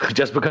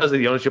just because of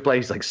the ownership play.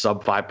 He's like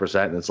sub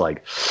 5%, and it's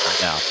like,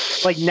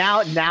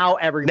 now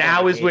everybody.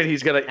 Now is when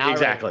he's gonna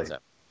exactly.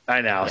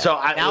 I know. Yeah. So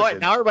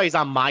now everybody's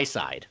on my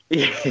side.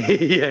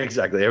 Yeah,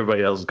 exactly.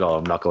 Everybody else is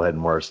calling him knucklehead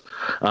and worse.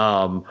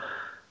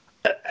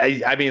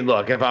 I mean,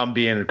 look, if I'm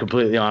being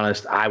completely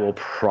honest, I will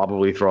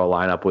probably throw a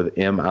lineup with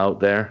him out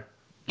there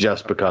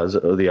just because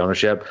of the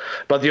ownership.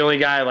 But the only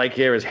guy I like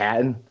here is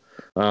Hatton,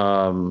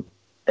 and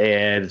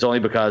it's only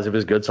because of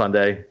his good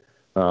Sunday.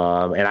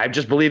 And I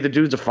just believe the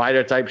dude's a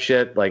fighter type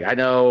shit. Like, I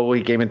know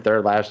he came in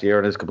third last year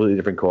and it's a completely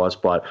different course,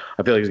 but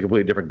I feel like he's a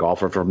completely different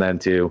golfer from then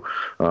too.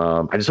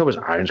 I just hope his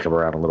irons come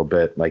around a little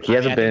bit. Like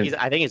I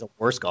think he's a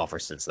worse golfer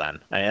since then.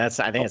 I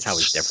think that's how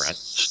he's different.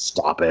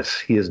 Stop it.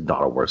 He is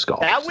not a worse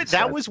golfer.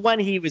 That was when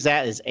he was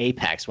at his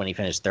apex when he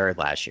finished third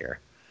last year.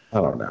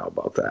 I don't know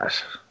about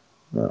that.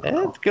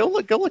 Go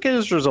look at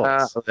his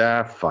results.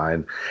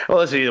 Fine. Well,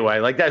 listen, either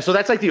way, like that. So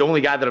that's like the only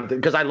guy that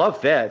because I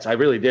love Fitz, I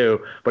really do,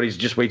 but he's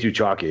just way too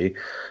chalky.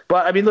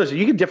 But I mean, listen,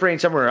 you can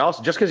differentiate somewhere else.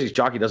 Just because he's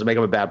chalky doesn't make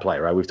him a bad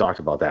player, right? We've talked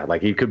about that.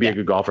 Like he could be a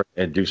good golfer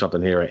and do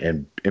something here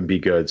and be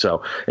good.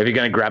 So if you're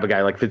gonna grab a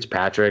guy like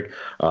Fitzpatrick,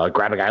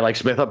 grab a guy like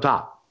Smith up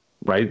top.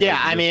 Right. Yeah,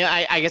 I mean,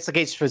 I guess the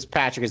case for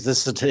Fitzpatrick is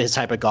this is his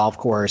type of golf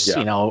course.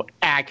 Yeah.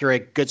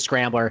 Accurate, good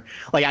scrambler.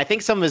 Like I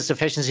think some of his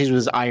deficiencies with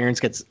his irons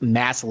gets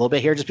masked a little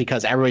bit here, just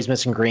because everybody's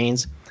missing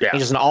greens. Yeah.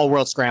 He's just an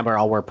all-world scrambler,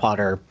 all-world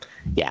putter.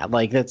 Yeah,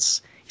 like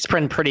he's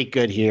been pretty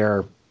good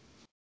here.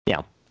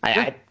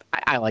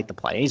 I like the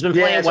play. He's been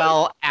playing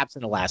well,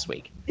 absent of last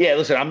week. Yeah,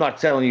 listen, I'm not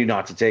telling you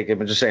not to take him.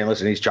 I'm just saying,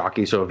 listen, he's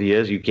chalky. So if he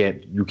is, you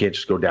can't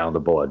just go down the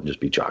board and just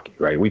be chalky,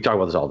 right? We talk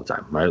about this all the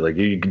time, right? Like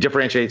you can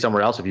differentiate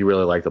somewhere else if you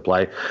really like the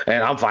play.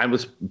 And I'm fine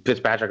with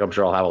Fitzpatrick. I'm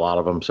sure I'll have a lot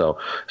of them. So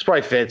it's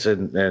probably Fitz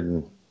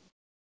and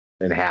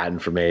Hatton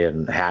for me,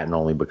 and Hatton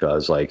only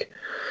because like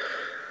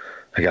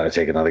I got to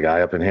take another guy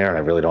up in here, and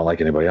I really don't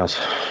like anybody else.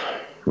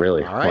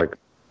 Really, all right.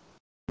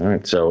 All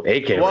right. So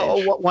AK range.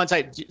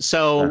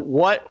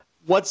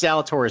 What's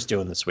Zalatoris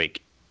doing this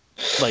week?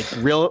 Like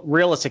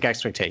realistic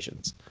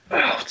expectations.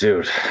 Oh,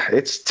 dude,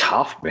 it's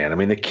tough, man. I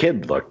mean, the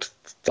kid looked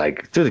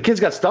like, dude, the kid's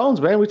got stones,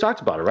 man. We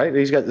talked about it, right?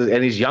 He's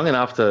young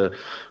enough to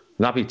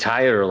not be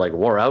tired or like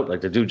wore out.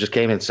 Like the dude just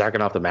came in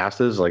second off the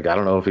Masters. Like I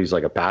don't know if he's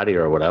like a patty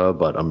or whatever,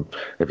 but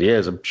if he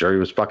is, I'm sure he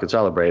was fucking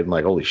celebrating.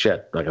 Like holy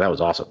shit, like that was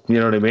awesome. You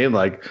know what I mean?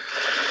 Like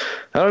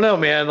I don't know,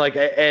 man. Like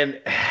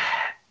and.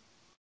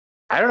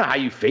 I don't know how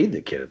you fade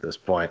the kid at this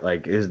point.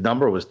 Like his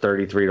number was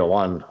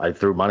 33-1. I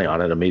threw money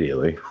on it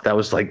immediately. That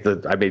was like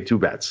I made 2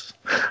 bets,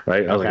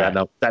 right? I was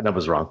like, that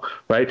number's wrong,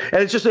 right?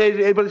 And it's just,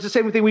 but it's the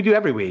same thing we do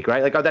every week,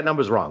 right? Like, that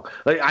number's wrong.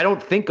 Like I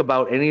don't think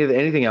about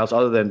anything else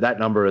other than that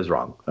number is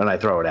wrong, and I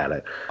throw it at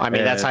it. I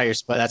mean, that's how you're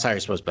supposed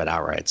to bet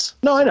outrights.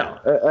 No, I know,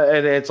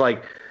 and it's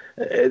like,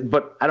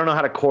 but I don't know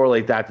how to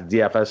correlate that to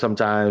DFS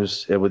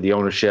sometimes with the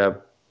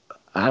ownership.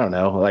 I don't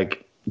know,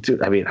 like,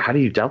 dude. I mean, how do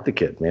you doubt the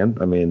kid, man?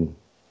 I mean.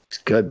 He's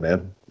good,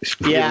 man.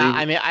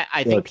 I mean,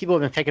 I think people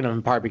have been picking him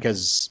apart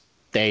because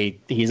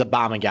he's a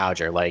bomb and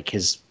gouger. Like he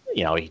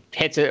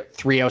hits it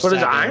 307. But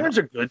his irons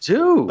are good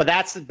too. But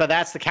that's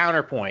the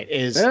counterpoint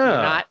is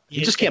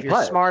you just can't play. If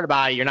you're smart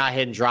about it, you're not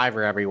hitting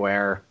driver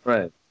everywhere.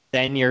 Right.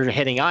 Then you're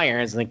hitting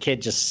irons, and the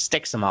kid just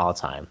sticks them all the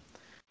time.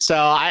 So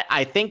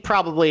I think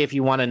probably if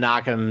you want to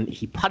knock him,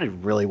 he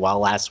putted really well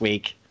last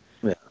week.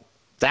 Yeah. Is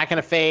that going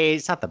to fade?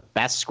 He's not the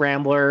best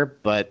scrambler,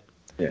 but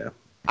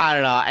I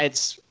don't know.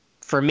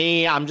 For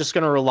me, I'm just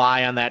going to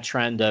rely on that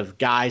trend of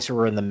guys who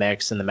are in the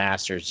mix in the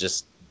Masters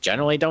just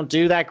generally don't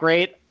do that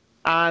great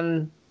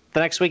on the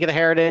next week of the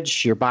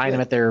Heritage. You're buying them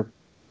at their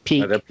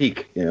peak. At their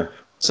peak, yeah.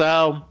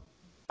 So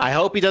I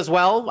hope he does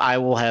well. I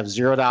will have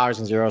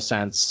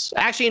 $0.00.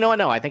 Actually, you know what?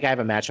 No, I think I have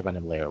a matchup on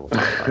him later. We'll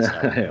talk about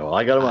that. Yeah, well,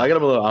 I got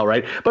him a little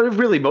outright, but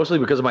really mostly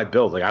because of my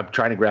build. Like I'm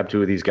trying to grab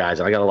 2 of these guys,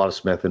 and I got a lot of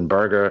Smith and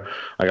Berger.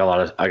 I got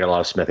a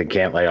lot of Smith and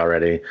Cantlay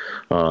already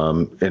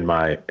in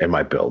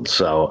my build.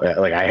 So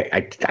like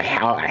I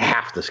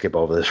have to skip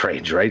over this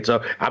range, right?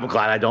 So I'm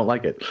glad I don't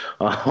like it.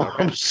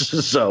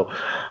 So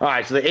all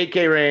right, so the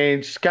 8K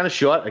range kind of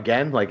short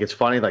again. Like it's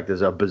funny, like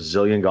there's a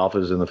bazillion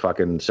golfers in the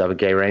fucking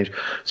 7K range.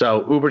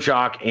 So Uber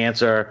Chalk.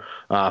 Answer,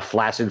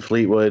 Flaccid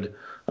Fleetwood,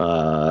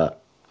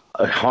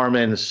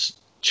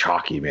 Harmon's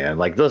chalky, man.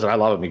 Like, listen, I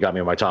love him. He got me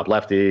on my top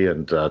lefty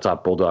and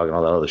top bulldog and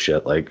all that other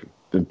shit. Like,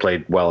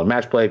 played well in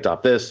match play,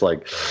 top this.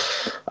 Like,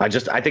 I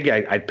think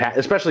I'd pass,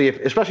 especially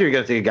if you're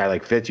gonna take a guy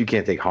like Fitz. You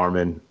can't take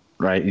Harmon,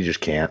 right? You just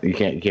can't. You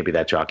can't be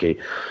that chalky.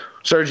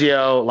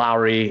 Sergio,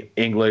 Lowry,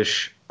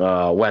 English,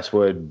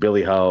 Westwood,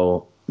 Billy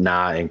Ho,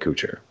 and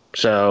Kuchar.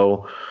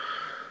 So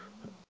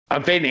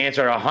I'm fading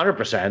Answer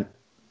 100%.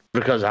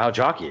 because of how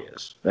chalky he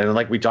is. And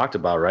like we talked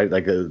about, right?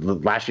 Like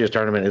last year's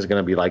tournament is going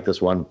to be like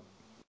this one.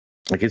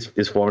 Like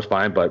his form's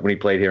fine, but when he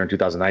played here in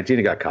 2019,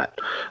 he got cut.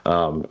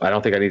 I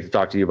don't think I need to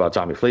talk to you about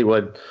Tommy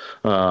Fleetwood.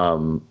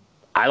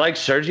 I like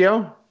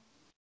Sergio.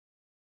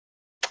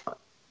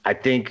 I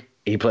think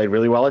he played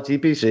really well at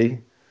TPC.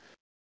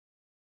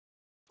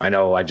 I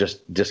know I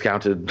just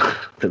discounted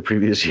the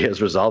previous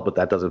year's result, but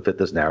that doesn't fit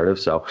this narrative.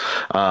 So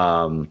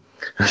I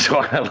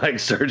like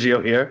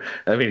Sergio here.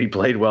 I mean, he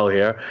played well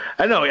here.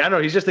 I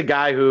know. He's just a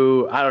guy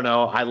who, I don't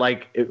know. I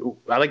like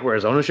where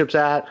his ownership's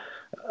at.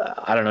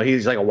 I don't know.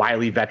 He's like a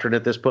wily veteran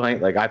at this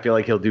point. Like, I feel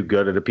like he'll do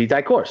good at a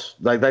PTI course.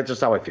 Like, that's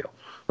just how I feel.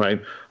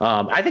 Right.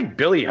 I think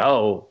Billy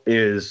Ho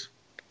is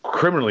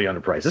criminally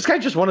underpriced. This guy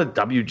just won a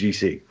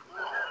WGC.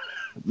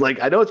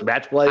 Like, I know it's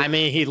match play. I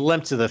mean, he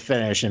limped to the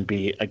finish and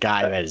beat a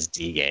guy who had his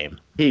D game.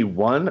 He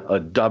won a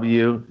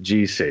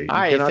WGC. All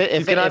right,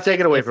 you cannot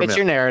take it away from him. It's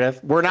your narrative.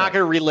 We're not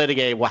going to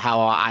relitigate how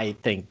I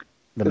think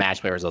the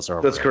match play results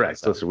are. That's correct.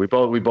 So. Listen, we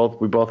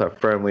both are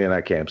firmly in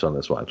our camps on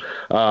this one.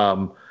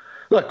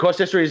 Look, course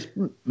history is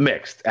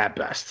mixed at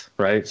best,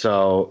 right?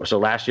 So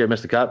last year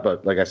missed the cut,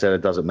 but like I said,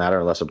 it doesn't matter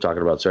unless I'm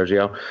talking about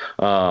Sergio.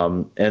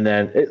 And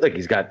then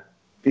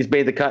he's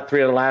made the cut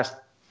 3 of the last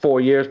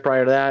 4 years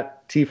prior to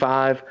that.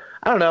 T5.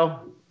 I don't know.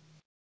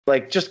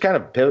 Like, just kind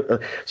of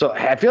pivot. So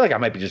I feel like I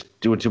might be just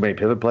doing too many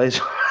pivot plays.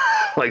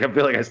 Like, I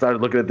feel like I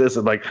started looking at this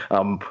and like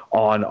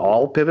on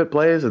all pivot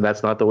plays, and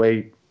that's not the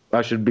way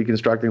I should be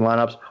constructing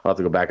lineups. I'll have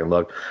to go back and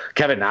look.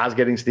 Kevin Na's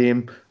getting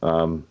steam.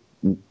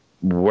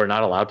 We're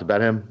not allowed to bet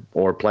him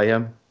or play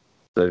him.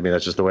 I mean,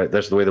 that's the way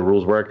the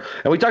rules work.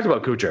 And we talked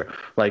about Kuchar.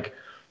 Like,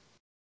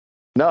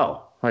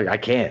 no, like I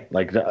can't.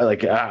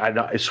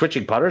 I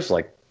switching putters.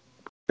 Like,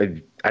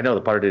 I know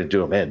the putter didn't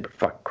do him in, but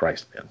fuck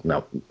Christ,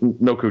 man,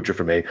 no Kuchar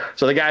for me.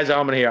 So the guys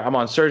I'm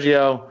on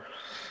Sergio,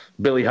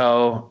 Billy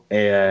Ho,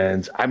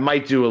 and I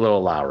might do a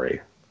little Lowry,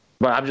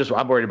 but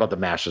I'm worried about the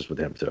matches with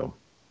him too.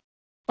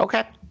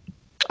 Okay.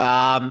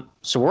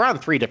 So we're on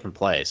 3 different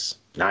plays.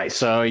 Nice.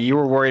 So you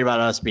were worried about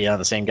us being on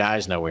the same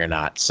guys? No, we're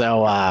not.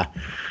 So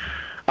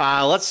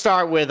let's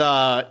start with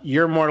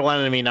your mortal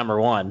enemy number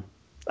 1.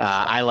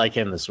 I like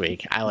him this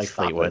week. I like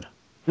Fleetwood.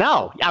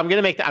 No, I'm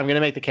gonna make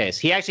the case.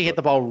 He actually hit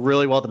the ball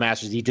really well at the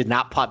Masters. He did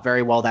not putt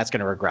very well. That's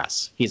gonna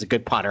regress. He's a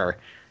good putter.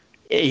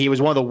 He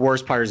was one of the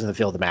worst putters in the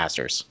field at the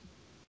Masters.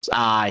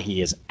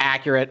 He is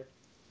accurate.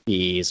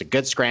 He's a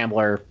good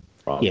scrambler.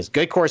 He has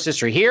good course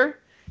history here.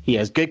 He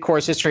has good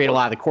course history at a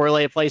lot of the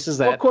correlated places.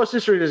 What course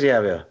history does he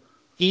have here?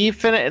 He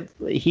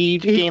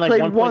gained like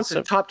played once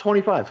in top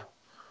 25.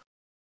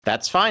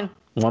 That's fine.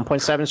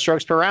 1.7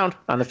 strokes per round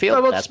on the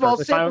field. That's small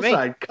sample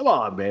size. Come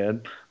on,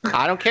 man.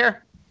 I don't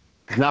care.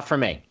 Not for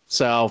me.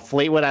 So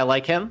Fleetwood, I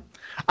like him.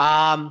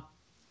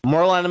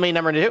 Mortal enemy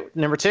number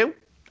two,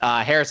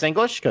 Harris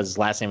English, because his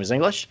last name is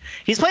English.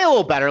 He's playing a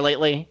little better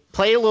lately.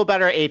 Played a little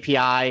better at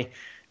API.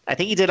 I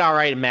think he did all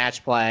right in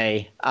match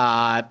play.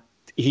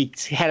 He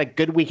had a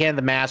good weekend at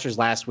the Masters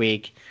last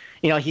week.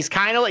 You know, he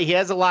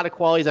has a lot of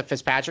qualities that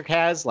Fitzpatrick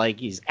has. Like,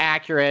 he's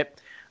accurate.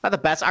 Not the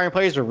best iron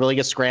player, he's a really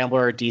good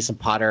scrambler, decent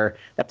putter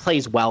that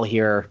plays well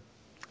here.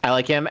 I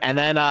like him. And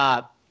then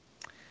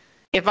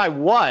if I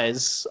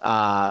was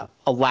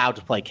allowed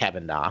to play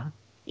Kevin Na,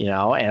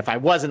 and if I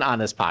wasn't on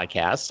this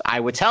podcast,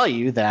 I would tell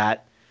you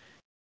that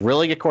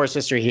really good course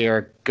history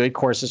here, good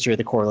course history at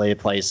the correlated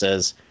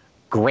places,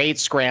 great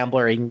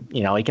scrambler. He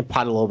can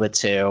putt a little bit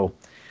too.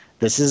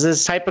 This is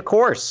his type of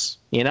course,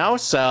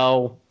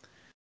 so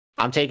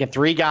I'm taking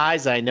 3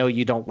 guys that I know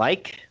you don't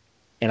like,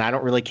 and I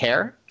don't really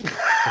care.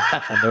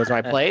 And those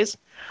are my plays.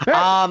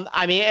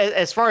 I mean,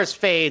 as far as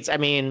fades, I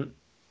mean,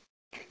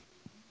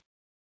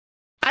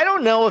 I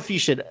don't know if you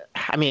should.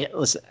 I mean,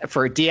 listen,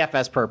 for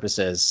DFS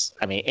purposes,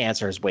 I mean,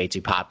 Answer is way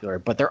too popular,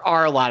 but there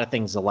are a lot of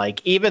things to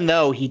like. Even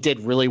though he did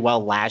really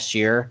well last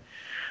year,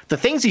 the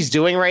things he's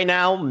doing right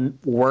now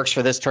works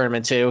for this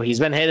tournament too. He's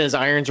been hitting his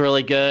irons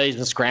really good. He's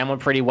been scrambling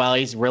pretty well.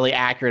 He's really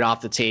accurate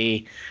off the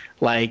tee.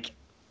 Like,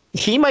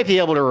 he might be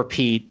able to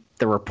repeat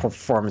the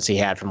performance he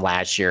had from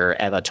last year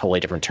at a totally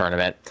different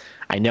tournament.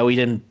 I know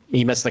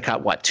he missed the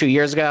cut, 2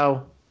 years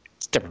ago?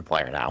 It's a different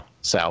player now.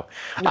 So,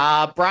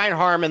 Brian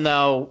Harmon,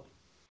 though,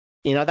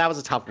 that was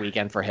a tough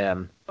weekend for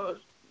him.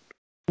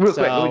 Real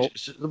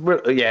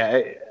quick.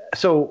 Yeah.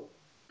 So,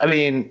 I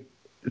mean,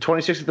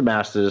 26th at the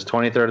Masters,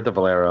 23rd at the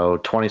Valero,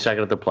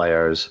 22nd at the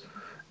Players,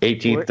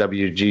 18th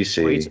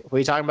WGC. What are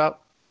you talking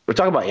about? We're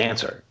talking about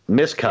Answer.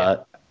 Miscut.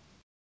 Yeah.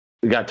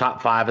 We got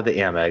top 5 at the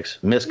Amex.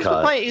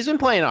 Miscut. He's been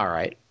playing all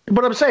right.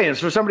 But I'm saying,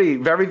 for somebody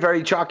very,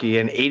 very chalky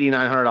and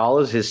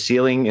 $8,900, his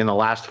ceiling in the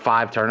last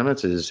 5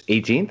 tournaments is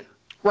 18th.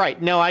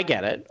 Right. No, I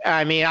get it.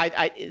 I mean,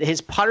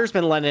 his putter's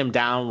been letting him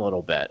down a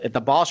little bit.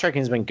 The ball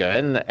striking's been good,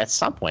 and at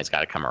some point, it's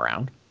got to come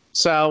around.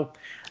 So,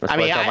 that's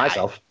what I tell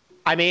myself.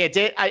 It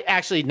did.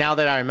 Actually, now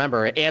that I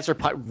remember, it Answer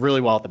putt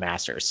really well at the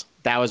Masters.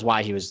 That was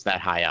why he was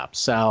that high up.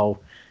 So,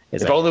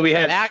 if only we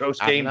had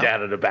post game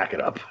data to back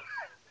it up.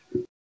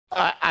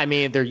 I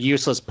mean, they're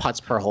useless putts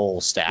per hole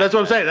stat. That's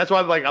what I'm saying. That's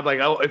why I'm like,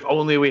 oh, if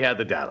only we had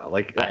the data.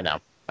 Like, I know.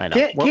 I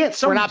know.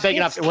 We're not big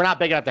enough. We're not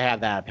big enough to have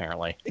that.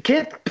 Apparently,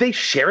 can't they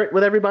share it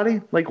with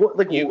everybody? Like what?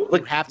 Like you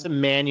have to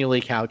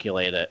manually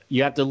calculate it.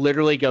 You have to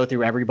literally go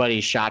through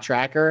everybody's shot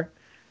tracker,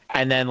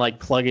 and then like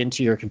plug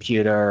into your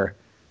computer,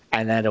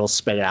 and then it'll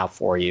spit it out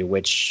for you.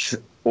 Which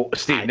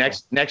Steve,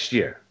 next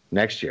year,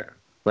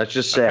 let's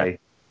just say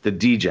the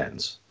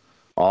D-gens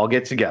all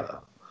get together,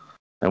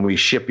 and we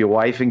ship your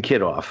wife and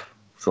kid off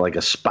to like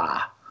a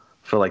spa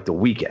for like the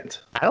weekend.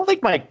 I don't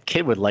think my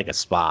kid would like a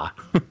spa.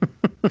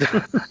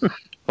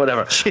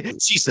 Whatever.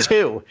 She's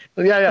 2.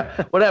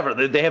 Yeah.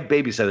 Whatever. They have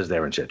babysitters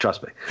there and shit.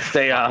 Trust me.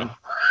 They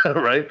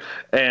right.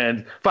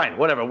 And fine.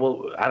 Whatever.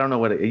 Well, I don't know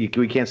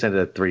we can't send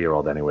a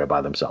 3-year-old anywhere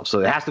by themselves,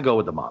 so it has to go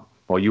with the mom,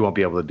 or you won't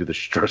be able to do the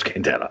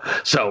Strauss-Kahn dinner.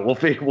 So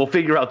we'll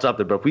figure out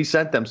something. But if we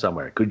sent them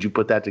somewhere, could you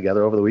put that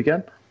together over the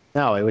weekend?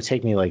 No, it would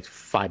take me like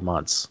 5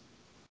 months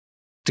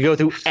to go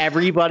through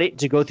everybody.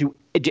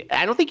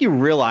 I don't think you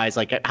realize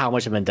like how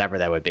much of an endeavor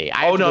that would be.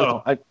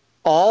 No.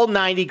 All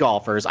 90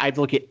 golfers. I have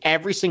to look at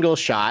every single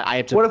shot. I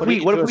have to. What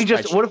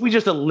if we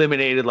just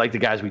eliminated like the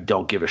guys we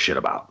don't give a shit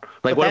about?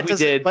 Like what if we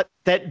did? But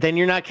then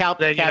you're not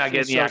counting the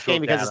actual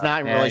game because data. it's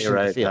not in relation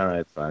to the field. All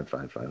right,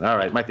 fine. All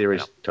right, my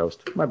theory's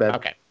toast. My bad.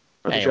 Okay.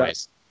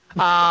 Anyways,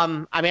 I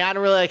mean, I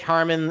don't really like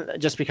Harman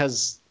just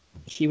because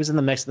he was in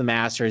the mix of the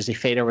Masters. He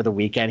faded over the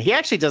weekend. He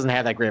actually doesn't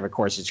have that great of a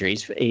course history.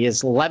 He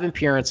has 11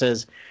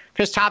 appearances,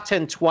 finished top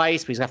 10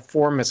 twice, but he's got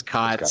 4 missed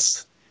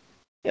cuts.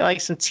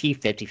 Like some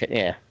T50.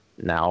 Yeah.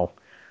 No.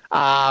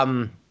 I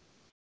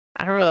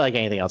don't really like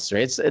anything else.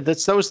 It's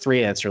those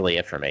 3, and it's really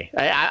it for me.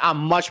 I'm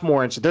much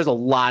more interested. There's a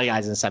lot of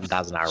guys in the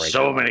 $7,000 range.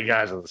 So many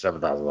guys in the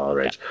 $7,000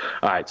 range.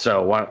 All right,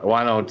 so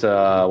why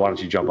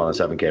don't you jump on the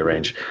 7K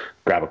range,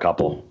 grab a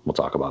couple, we'll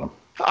talk about them.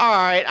 All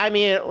right. I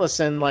mean,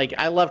 listen, like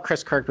I love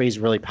Chris Kirk, but he's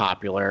really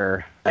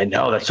popular. I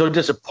know that's so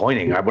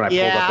disappointing. When I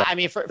pulled up I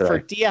mean, for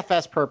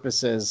DFS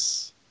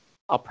purposes,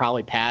 I'll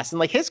probably pass. And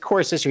like his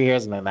course history here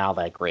isn't now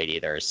that great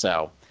either.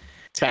 So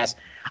it's fast.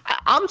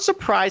 I'm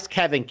surprised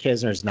Kevin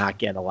Kisner's not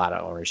getting a lot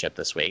of ownership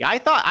this week. I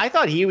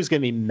thought he was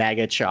going to be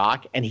mega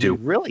chalk, and he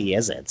really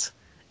isn't.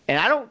 And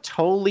I don't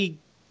totally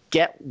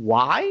get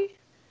why.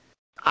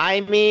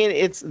 I mean,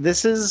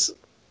 this is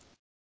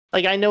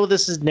like, I know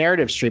this is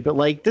Narrative Street, but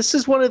like this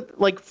is one of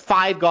like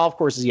 5 golf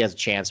courses he has a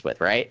chance with,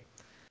 right?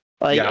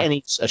 Like, and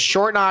he's a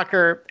short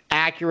knocker,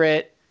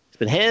 accurate. He's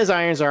been hitting his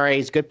irons all right.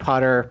 He's a good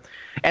putter.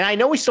 And I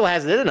know he still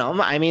has it in him.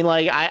 I mean,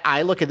 like,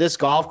 I look at this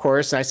golf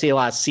course and I see a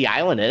lot of Sea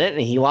Island in it,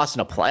 and he lost in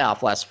a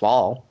playoff last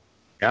fall.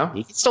 Yeah.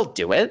 He can still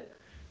do it.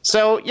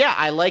 So, yeah,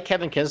 I like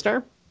Kevin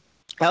Kisner.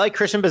 I like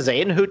Christian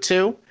Bezaden, who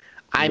too.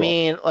 I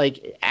mean,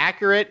 like,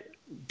 accurate,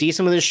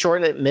 decent with his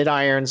short mid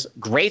irons,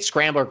 great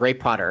scrambler, great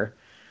putter.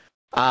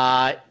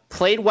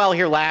 Played well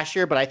here last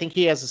year, but I think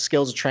he has the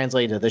skills to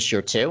translate into this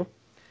year too.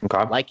 Okay.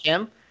 I like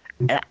him.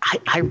 And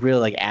I really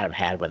like Adam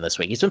Hadwin this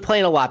week. He's been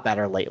playing a lot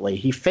better lately.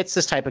 He fits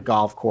this type of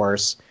golf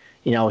course.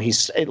 You know,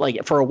 he's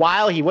like, for a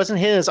while, he wasn't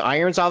hitting his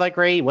irons all that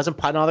great. He wasn't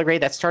putting all that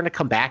great. That's starting to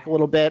come back a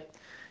little bit.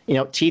 You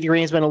know, tee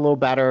green's been a little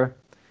better.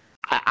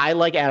 I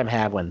like Adam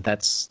Hadwin.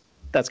 That's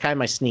kind of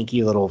my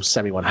sneaky little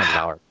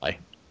 $7,100 play.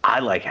 I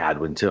like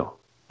Hadwin too.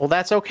 Well,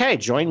 that's okay.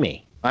 Join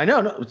me. I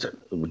know.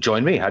 No,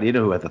 join me. How do you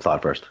know who had the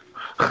thought first?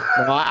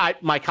 Well,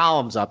 my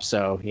column's up,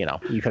 so, you know,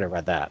 you could have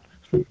read that.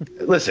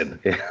 Listen.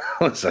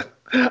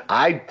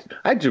 I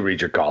do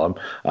read your column,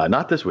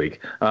 not this week,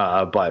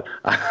 but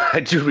I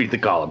do read the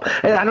column,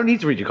 and I don't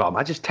need to read your column.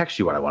 I just text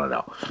you what I want to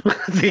know.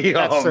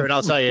 That's true, and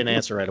I'll tell you an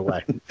answer right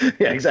away.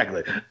 Yeah,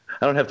 exactly.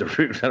 I don't have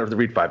to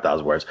read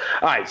 5,000 words.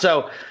 All right,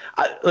 so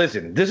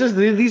listen, these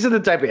are the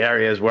type of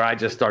areas where I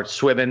just start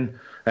swimming,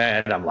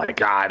 and I'm like,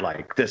 God, I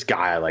like this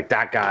guy, I like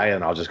that guy,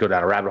 and I'll just go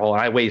down a rabbit hole,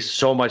 and I waste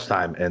so much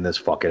time in this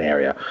fucking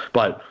area.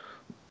 But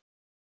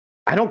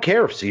I don't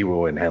care if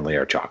Siwoo and Henley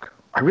are chalk.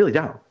 I really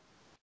don't.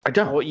 I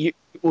don't. Well,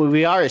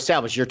 we are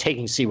established you're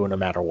taking Siwoo no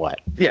matter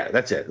what. Yeah,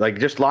 that's it. Like,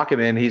 just lock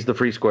him in. He's the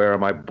free square on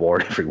my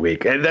board every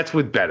week. And that's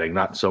with betting,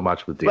 not so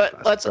much with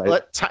DFS. But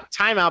let's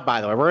time out, by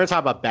the way. We're going to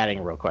talk about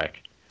betting real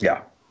quick.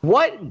 Yeah.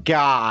 What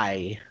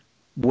guy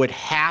would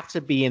have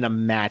to be in a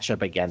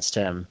matchup against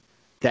him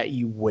that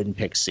you wouldn't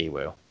pick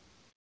Siwoo?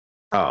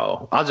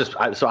 Oh,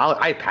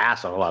 I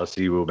pass on a lot of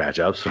Siwoo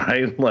matchups,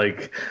 right?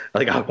 Like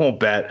I won't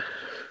bet.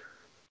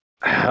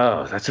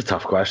 Oh, that's a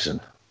tough question.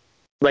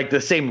 Like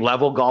the same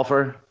level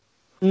golfer?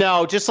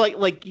 No, just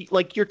like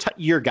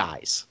your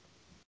guys.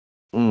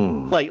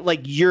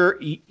 Like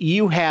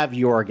you have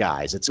your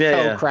guys. It's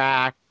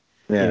Kokrak.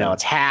 Yeah. You know,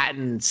 it's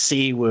Hatton,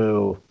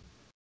 Siwoo.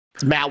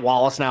 It's Matt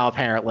Wallace now,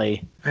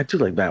 apparently. I do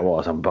like Matt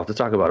Wallace. I'm about to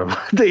talk about him.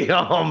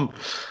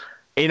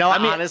 You know,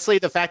 honestly,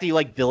 the fact that you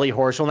like Billy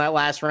Horschel in that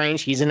last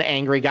range, he's an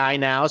angry guy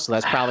now, so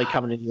that's probably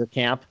coming into your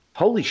camp.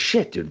 Holy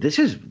shit, dude! This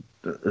is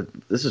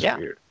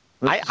weird.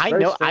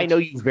 I know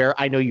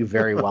you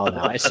very well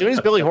now. As soon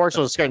as Billy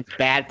Horschel is getting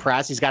bad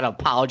press, he's got to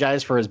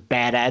apologize for his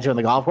bad attitude on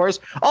the golf course.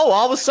 Oh,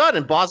 all of a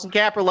sudden, Boston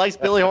Capper likes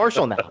Billy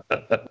Horschel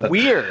now.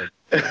 Weird.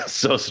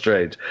 So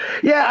strange.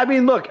 Yeah, I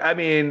mean, look,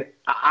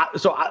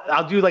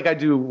 I'll do like I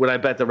do when I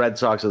bet the Red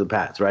Sox or the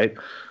Pats, right?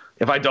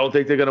 If I don't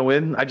think they're going to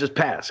win, I just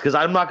pass because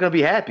I'm not going to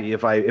be happy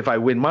if I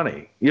win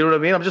money. You know what I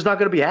mean? I'm just not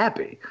going to be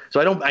happy.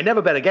 So I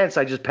never bet against.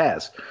 I just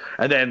pass.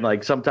 And then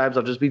like sometimes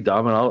I'll just be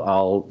dumb and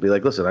I'll be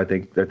like, listen, I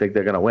think they're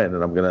going to win,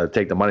 and I'm going to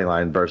take the money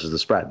line versus the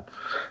spread.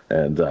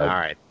 And all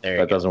right,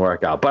 that doesn't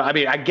work out. But I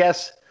mean, I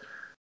guess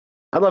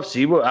I love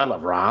Siwoo. I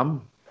love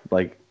Rom.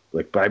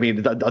 But I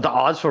mean, the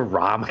odds for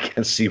Rom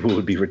against Siwoo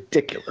would be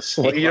ridiculous.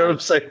 Like, you know what I'm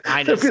saying?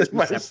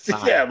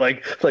 Yeah,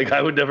 like I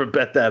would never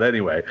bet that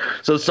anyway.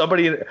 So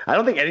I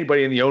don't think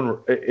anybody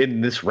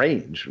in this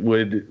range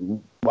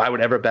I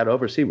would ever bet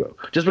over Siwoo,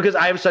 just because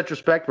I have such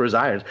respect for his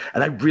irons,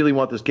 and I really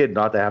want this kid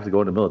not to have to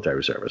go into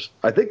military service.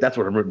 I think that's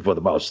what I'm rooting for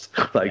the most.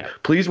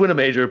 Please win a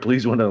major,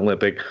 please win an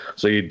Olympic,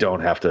 so you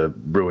don't have to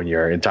ruin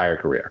your entire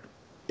career.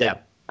 Yeah,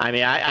 I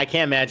mean, I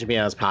can't imagine being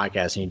on this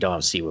podcast and you don't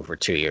have Siwoo for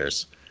 2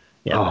 years.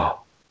 Yeah. Oh.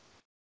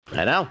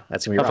 I know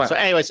that's gonna be rough. So,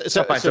 anyways,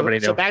 so back to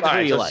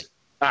who you like.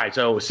 All right,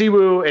 so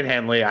Siwoo and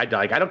Henley, I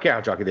don't care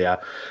how chalky they are.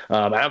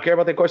 I don't care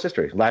about their course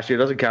history. Last year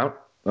doesn't count,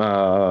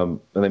 and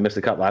they missed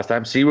the cut last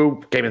time.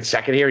 Siwoo came in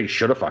second here. He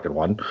should have fucking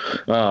won.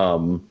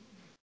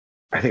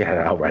 I think I had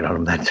an outright on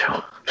him then too.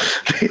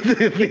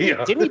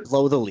 Didn't he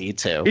blow the lead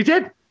too? He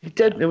did.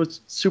 It was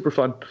super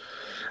fun.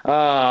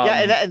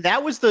 And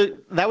that was the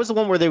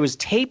one where there was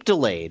tape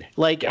delayed.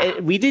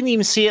 We didn't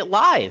even see it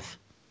live.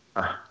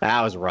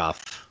 That was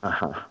rough.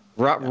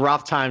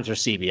 Rough times for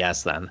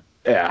CBS then.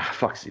 Yeah,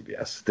 fuck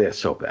CBS. They're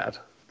so bad.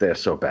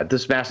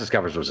 This Masters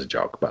coverage was a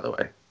joke, by the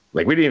way.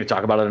 Like, we didn't even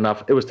talk about it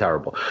enough. It was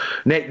terrible.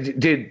 Nate,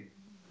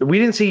 we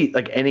didn't see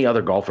like any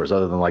other golfers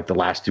other than like the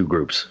last two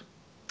groups.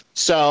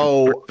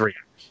 So 3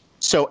 hours.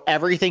 So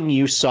everything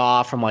you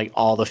saw from like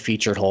all the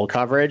featured hole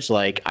coverage,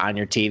 like on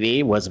your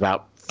TV, was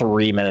about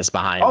 3 minutes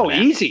behind. Oh,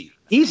 easy.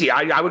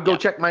 I would go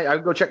check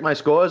my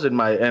scores and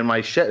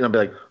my shit, and I'd be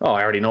like, oh,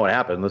 I already know what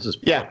happened. This is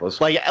pointless.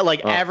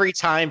 Every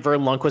time Vern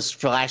Lundquist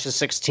flashes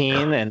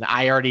 16, and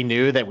I already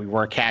knew that we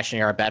weren't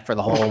cashing our bet for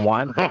the hole in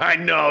one. I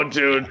know,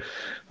 dude.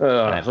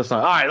 Let's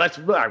not. All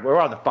right, we're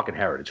on the fucking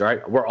Heritage. All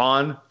right, we're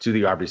on to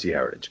the RBC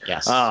Heritage.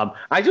 Yes.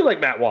 I do like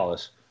Matt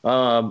Wallace.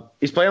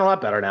 He's playing a lot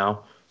better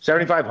now.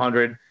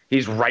 7,500.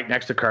 He's right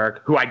next to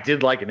Kirk, who I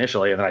did like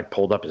initially, and then I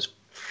pulled up his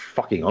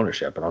fucking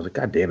ownership, and I was like,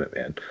 God damn it,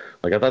 man!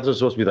 Like, I thought this was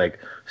supposed to be like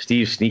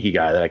Steve Sneaky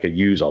guy that I could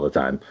use all the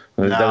time.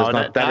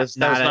 That is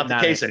not the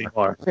case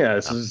anymore. Yeah,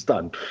 this is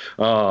done.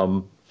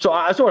 So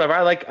whatever.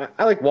 I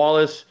like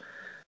Wallace.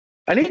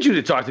 I need you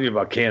to talk to me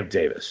about Cam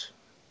Davis.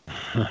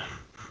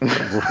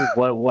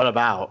 What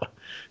about?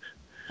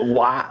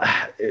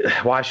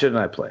 Why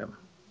shouldn't I play him?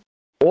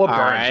 Or Burns,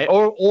 right.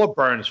 or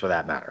Burns for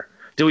that matter.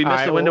 Do we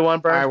miss the window on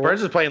Burns?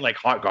 Burns is playing like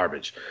hot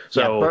garbage.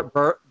 So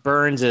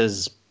Burns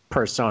is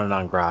persona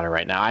non grata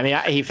right now. I mean,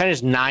 he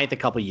finished 9th a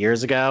couple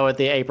years ago at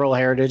the April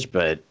Heritage,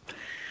 but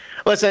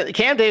listen,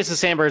 Cam Davis and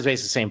Sam Burns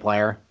basically the same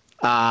player.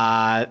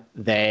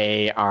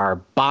 They are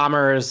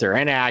bombers. They're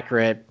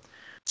inaccurate.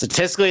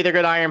 Statistically, they're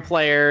good iron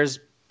players.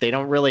 They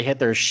don't really hit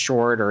their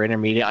short or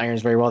intermediate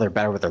irons very well. They're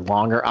better with their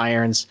longer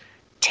irons.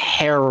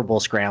 Terrible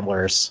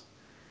scramblers.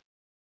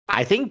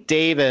 I think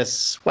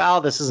Davis,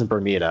 well, this isn't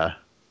Bermuda.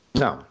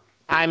 No.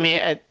 I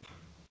mean,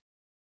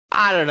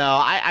 I don't know.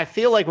 I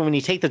feel like when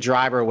you take the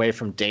driver away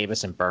from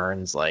Davis and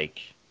Burns,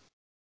 like,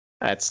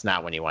 that's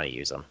not when you want to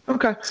use them.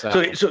 Okay.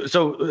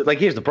 So like,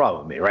 here's the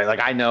problem with me, right? Like,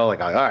 I know, like,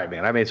 all right,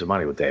 man, I made some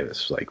money with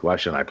Davis. Like, why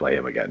shouldn't I play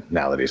him again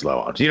now that he's low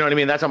on? You know what I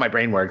mean? That's how my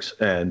brain works.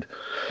 And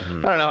I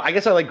don't know. I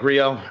guess I like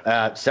Griot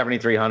at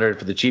 7,300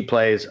 for the cheap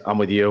plays. I'm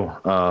with you.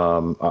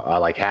 I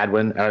like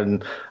Hadwin,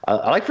 and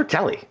I like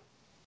Fratelli.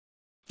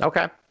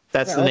 Okay.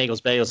 That's the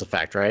Nagels-Bagels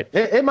effect, right?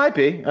 It might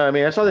be. I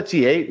mean, I saw the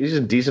T8. He's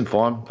in decent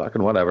form.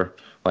 Fucking whatever.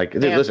 Like,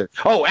 dude, listen.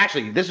 Oh,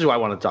 actually, this is who I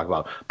want to talk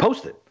about.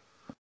 Post it.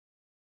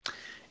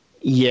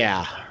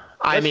 Yeah.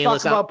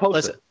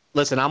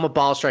 Listen, I'm a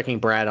ball striking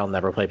Brad. I'll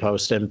never play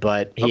Poston,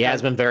 but he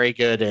has been very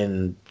good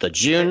in the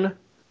June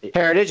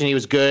Heritage, and he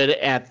was good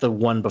at the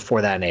one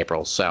before that in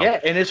April. So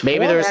yeah, and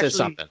maybe there's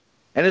something.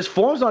 And his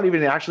form's not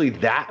even actually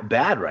that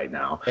bad right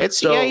now.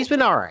 He's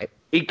been all right.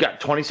 He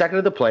got 22nd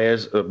of the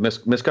players,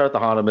 miscut at the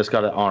Honda,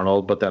 miscut at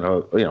Arnold, but then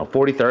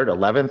 43rd,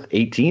 11th,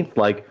 18th.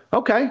 Like,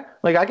 okay,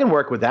 like I can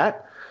work with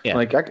that. Yeah.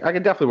 Like I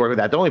can definitely work with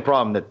that. The only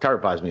problem that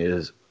terrifies me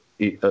is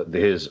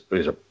his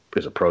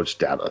approach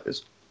data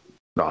is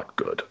not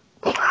good.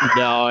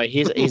 No,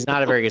 he's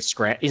not a very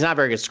good He's not a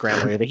very good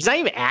scrambler. He's not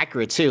even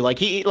accurate too.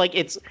 Like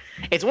it's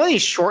one of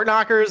these short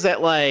knockers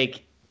that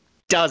like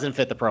doesn't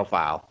fit the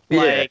profile.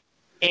 Like,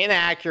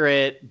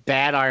 inaccurate,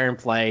 bad iron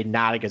play,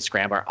 not a good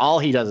scrambler. All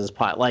he does is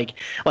putt. Like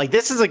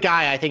this is a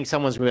guy I think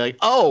someone's gonna be like,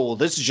 oh,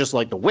 this is just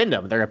like the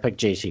Wyndham. They're gonna pick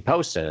JC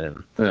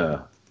Poston.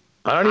 Yeah,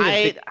 I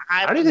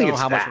don't even know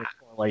how much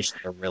correlation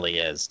there really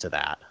is to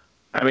that.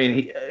 I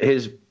mean,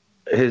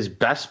 his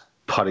best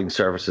putting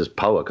surface is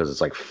Poa because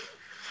it's like,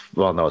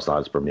 well, no, it's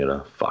not. It's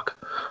Bermuda. Fuck.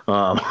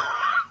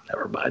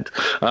 Never mind.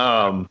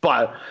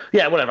 But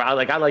yeah, whatever. I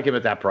like him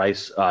at that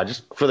price.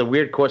 Just for the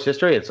weird course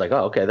history, it's like,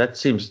 oh, okay, that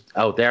seems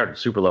out there.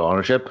 Super low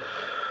ownership.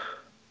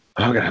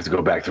 I'm gonna have to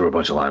go back through a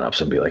bunch of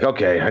lineups and be like,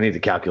 okay, I need to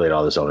calculate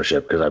all this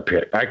ownership because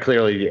I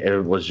clearly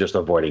it was just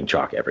avoiding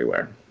chalk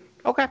everywhere.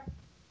 Okay.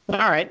 All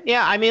right.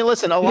 Yeah. I mean,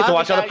 listen, You get to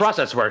watch how the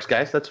process works,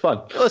 guys. That's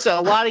fun. Listen,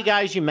 a lot of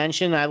guys you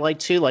mentioned, I like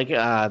too. Like,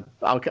 I'll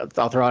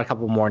throw out a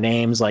couple more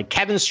names. Like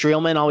Kevin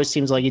Streelman always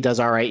seems like he does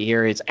all right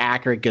here. He's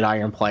accurate, good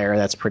iron player.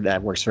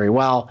 That works very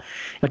well.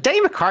 But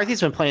Denny McCarthy's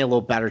been playing a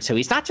little better too.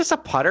 He's not just a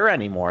putter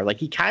anymore. Like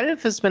he kind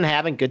of has been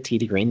having good tee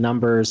to green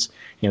numbers.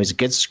 He's a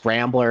good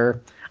scrambler.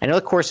 I know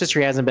the course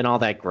history hasn't been all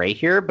that great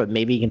here, but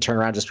maybe he can turn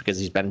around just because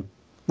he's been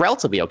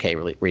relatively okay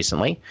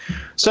recently.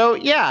 So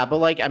yeah, but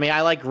like, I mean,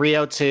 I like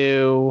Rio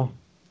too.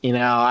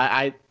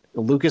 I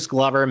Lucas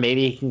Glover,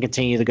 maybe he can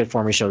continue the good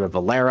form he showed with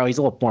Valero. He's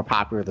a little more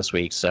popular this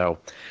week, so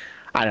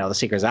I don't know. The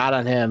secret's out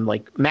on him.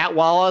 Like Matt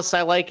Wallace,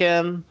 I like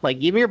him. Like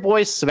even your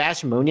boy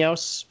Sebastian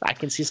Munoz, I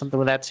can see something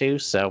with that too.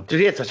 So dude,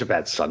 he had such a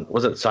bad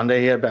Was it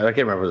Sunday he had bad? I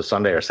can't remember if it was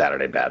Sunday or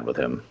Saturday bad with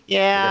him.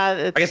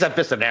 Yeah, I guess that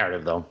fits the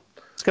narrative though.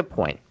 It's a good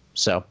point.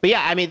 So, but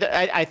yeah, I mean,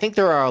 I think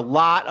there are a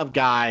lot of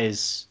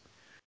guys.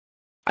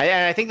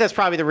 I think that's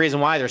probably the reason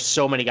why there's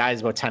so many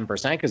guys about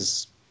 10%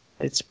 because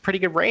it's a pretty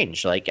good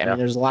range. Like, I mean,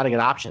 there's a lot of good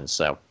options.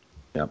 So,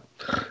 yeah.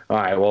 All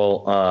right.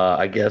 Well,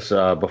 I guess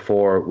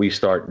before we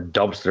start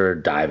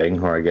dumpster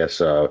diving, or I guess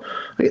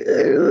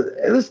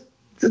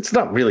it's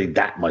not really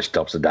that much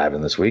dumpster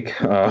diving this week.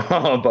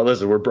 But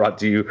listen, we're brought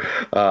to you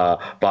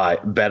by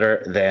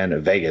Better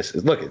Than Vegas.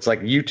 Look, it's like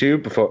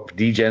YouTube before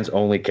DGens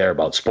only care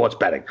about sports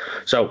betting.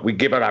 So we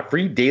give out our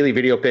free daily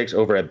video picks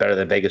over at Better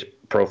Than Vegas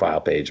profile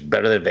page.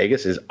 Better Than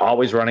Vegas is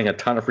always running a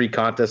ton of free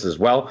contests as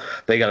well.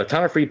 They got a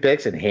ton of free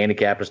picks and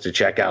handicappers to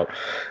check out.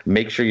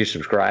 Make sure you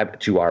subscribe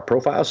to our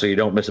profile so you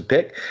don't miss a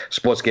pick.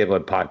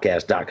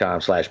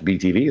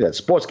 sportsgamblingpodcast.com/BTV.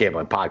 That's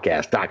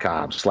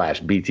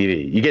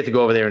sportsgamblingpodcast.com/BTV. You get to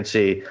go over there and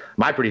see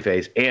my pretty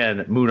face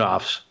and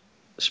Moonoff's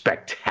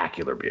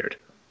spectacular beard.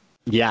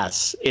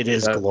 Yes, it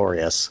is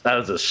glorious. That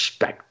is a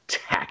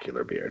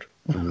spectacular beard.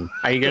 Mm-hmm.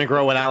 Are you going to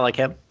grow one out like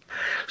him?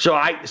 So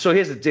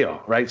here's the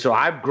deal, right? So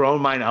I've grown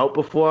mine out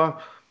before.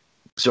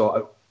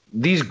 So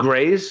these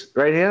grays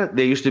right here,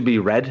 they used to be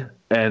red,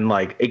 and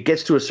like it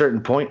gets to a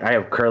certain point. I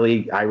have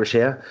curly Irish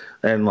hair,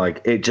 and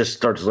like it just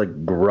starts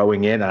like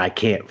growing in, and I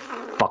can't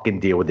fucking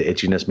deal with the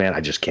itchiness, man.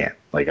 I just can't.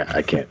 Like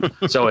I can't.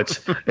 So it's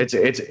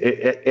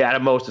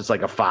at most it's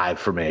like a 5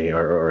 for me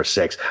or a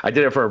 6. I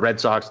did it for a Red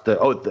Sox.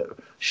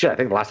 Shit! I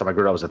think the last time I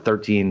grew it out was a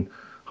 13.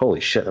 Holy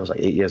shit! That was like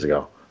 8 years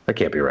ago. That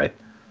can't be right.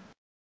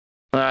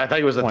 I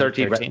think it was the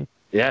 13.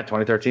 Yeah,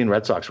 2013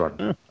 Red Sox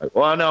run.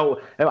 Well,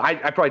 no,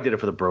 I probably did it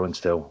for the Bruins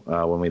too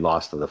when we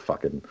lost to the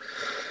fucking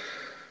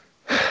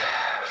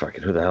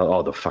who the hell?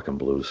 Oh, the fucking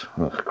Blues.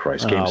 Oh,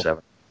 Christ. Game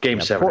 7.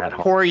 Game 7 at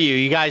home. Poor you.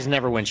 You guys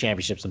never win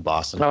championships in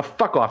Boston. Oh,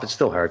 fuck off. It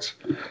still hurts.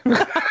 All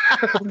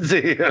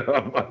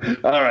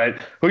right.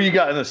 Who you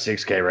got in the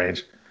 6K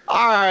range?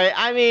 All right.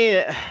 I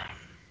mean,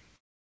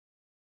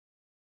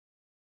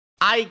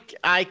 I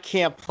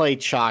can't play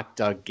chalk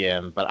Doug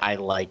Gim, but I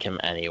like him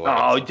anyway.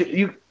 Oh,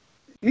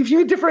 if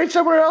you differentiate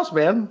somewhere else,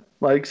 man.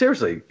 Like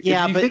seriously.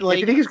 Yeah, if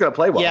you think he's gonna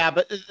play well. Yeah,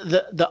 but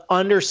the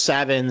under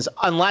 7s,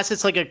 unless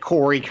it's like a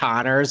Corey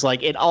Connors,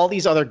 like in all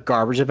these other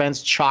garbage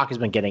events, chalk has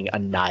been getting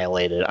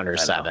annihilated under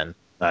 7.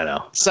 I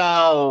know.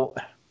 So,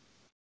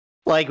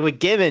 like with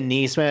Gim and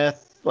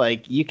Neesmith,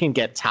 like you can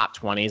get top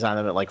 20s on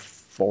them at like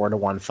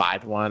 4-1,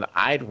 5-1.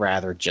 I'd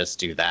rather just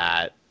do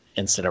that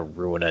instead of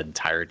ruin an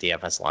entire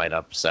DFS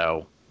lineup.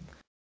 So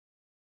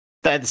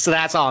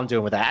that's all I'm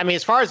doing with that. I mean,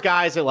 as far as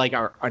guys that like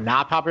are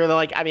not popular, they're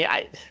like, I mean,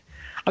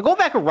 I'll go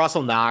back to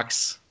Russell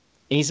Knox,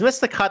 and he's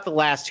missed the cut the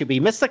last 2, but he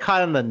missed the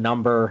cut on the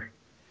number.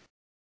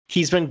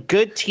 He's been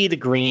good tee to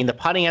green. The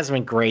putting hasn't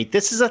been great.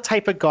 This is a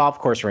type of golf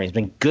course where he's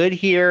been good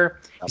here.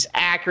 He's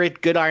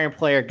accurate, good iron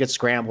player, good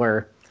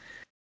scrambler.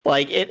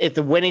 Like if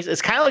the winnings,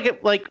 it's kind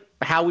of like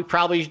how we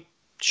probably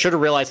should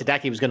have realized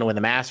Hideki was going to win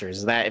the Masters.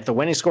 Is that if the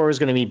winning score was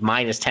going to be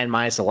 -10,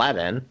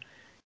 -11,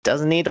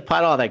 doesn't need to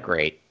putt all that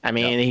great. I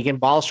mean, he can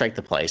ball strike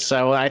the place.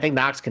 So I think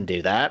Knox can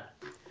do that.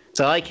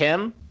 So I like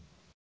him.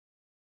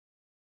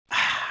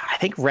 I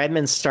think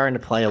Redmond's starting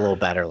to play a little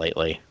better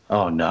lately.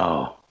 Oh,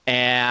 no.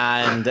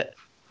 And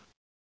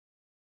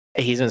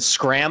he's been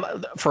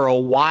for a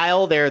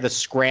while there. The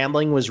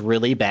scrambling was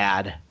really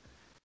bad,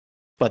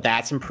 but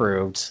that's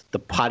improved. The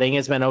putting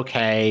has been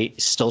okay.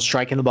 Still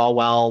striking the ball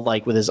well,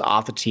 like with his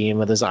off the team,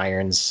 with his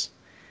irons.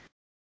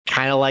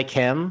 Kind of like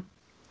him.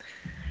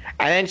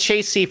 And then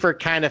Chase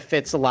Seifert kind of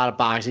fits a lot of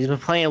boxes. He's been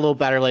playing a little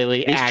better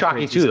lately. He's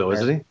chalky too, though,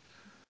 isn't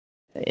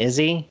he? Is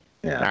he?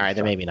 Yeah. All right,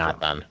 then maybe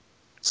not then.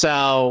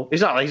 So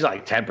he's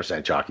like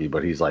 10% chalky,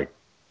 but he's like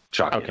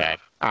chalky. Okay.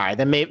 Enough. All right,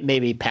 then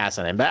maybe pass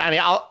on him. But I mean,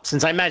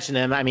 since I mentioned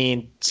him, I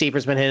mean,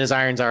 Seifert's been hitting his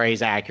irons already.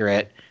 He's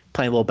accurate,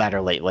 playing a little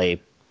better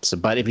lately. So,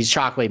 but if he's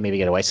chalky, maybe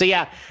get away. So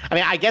yeah, I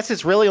mean, I guess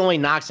it's really only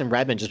Knox and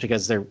Redmond just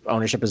because their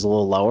ownership is a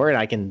little lower, and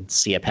I can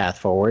see a path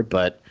forward.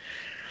 But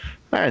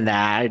other than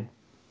that,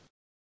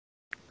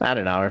 I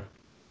don't know.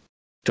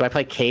 Do I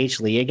play Cage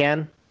Lee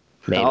again?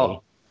 Maybe.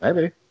 Oh,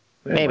 maybe.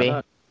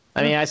 Yeah,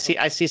 I mean, I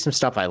see some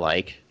stuff I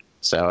like.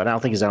 So, and I don't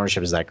think his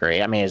ownership is that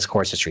great. I mean, his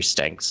course history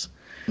stinks.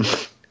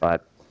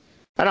 But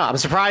I don't know. I'm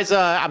surprised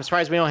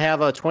we don't have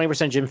a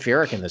 20% Jim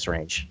Furyk in this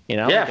range. You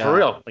know? Yeah, like for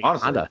real. like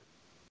honestly. Honda.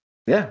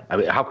 Yeah, I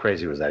mean, how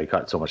crazy was that? He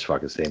caught so much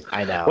fucking steam.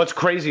 I know. What's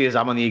crazy is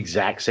I'm on the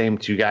exact same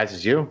two guys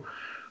as you.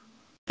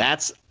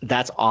 That's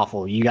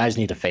awful. You guys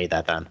need to fade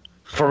that then.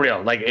 For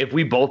real. Like, if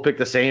we both pick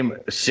the same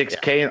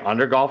 6K and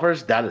under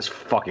golfers, that is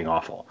fucking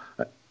awful.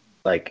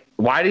 Like,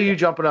 why do you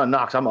jumping on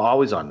Knox? I'm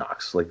always on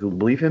Knox. Like,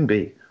 leave him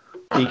be.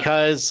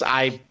 Because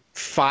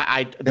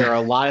there are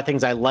a lot of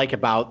things I like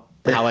about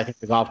how I think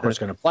the golf course is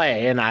going to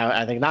play, and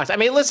I think Knox. I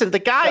mean, listen, the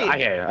guy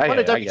won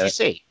a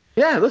WGC.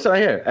 Yeah, listen, I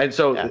hear. And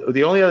so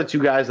the only other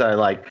two guys that I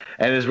like,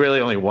 and there's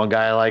really only one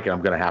guy I like, and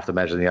I'm going to have to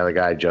mention the other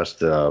guy just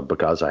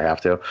because I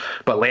have to.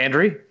 But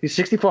Landry, he's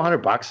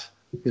 $6,400.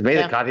 He's made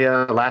the cut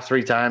here the last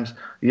 3 times.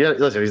 Yeah,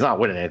 listen, he's not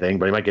winning anything,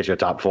 but he might get you a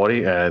top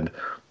 40, and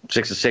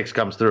 6-6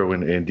 comes through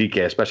in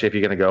DK, especially if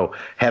you're going to go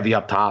heavy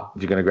up top.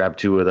 If you're going to grab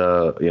 2 of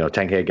the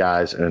 10K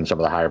guys and some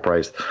of the higher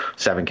priced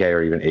 7K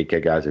or even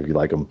 8K guys if you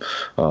like them.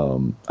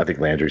 I think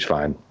Landry's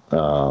fine.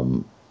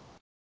 And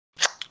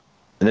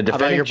the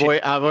defending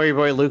how about your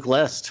boy Luke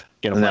List?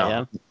 Get him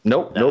no.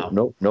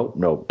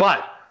 Nope.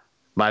 But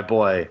my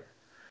boy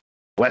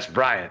Wes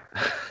Bryant.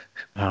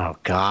 Oh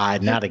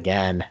God, not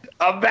again.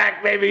 I'm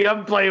back, baby.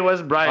 I'm playing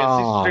Wes Bryant.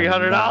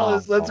 $6,300.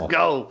 No. Let's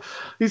go.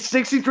 He's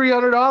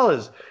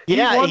 $6,300.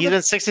 Yeah, he's been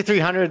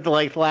 $6,300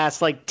 like the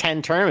last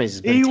 10 terms. He's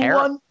been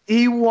terrible.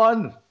 He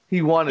won.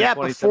 Yeah,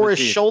 before his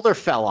shoulder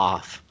fell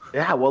off.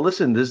 Yeah, well,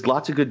 listen, there's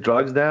lots of good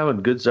drugs now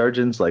and good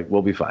surgeons. Like,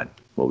 we'll be fine.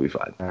 All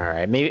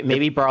right,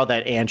 maybe borrow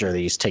that Andrew that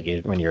you used to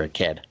take when you were a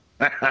kid.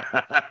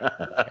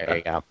 There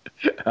you go.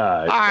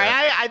 All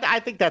right, I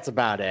think that's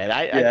about it.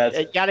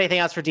 Got anything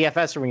else for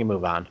DFS, or we can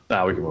move on?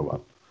 No, we can move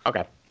on.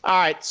 Okay. All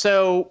right,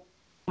 so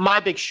my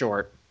Big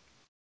Short.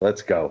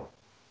 Let's go.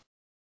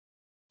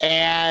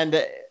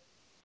 And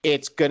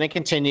it's going to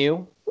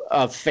continue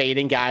of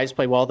fading guys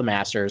play well at the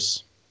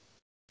Masters.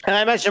 And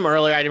I mentioned him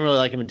earlier. I didn't really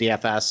like him in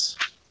DFS.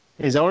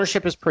 His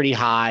ownership is pretty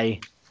high.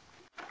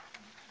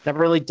 Never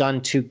really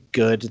done too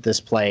good this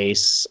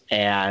place,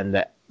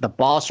 and the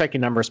ball striking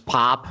numbers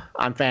pop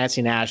on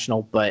Fantasy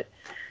National, but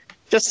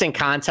just in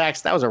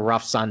context, that was a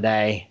rough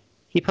Sunday.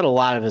 He put a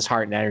lot of his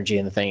heart and energy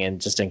in the thing and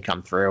just didn't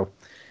come through.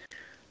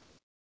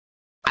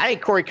 I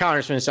think Corey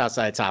Connors finished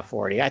outside the top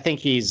 40. I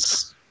think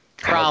he's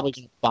probably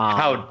going to bomb.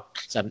 How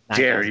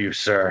dare you,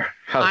 sir?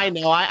 I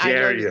know.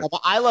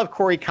 I love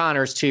Corey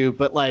Connors too,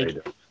 but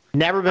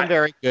never been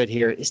very good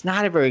here. He's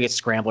not a very good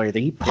scrambler either.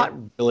 He put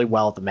really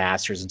well at the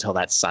Masters until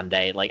that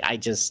Sunday. But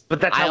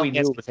that's how we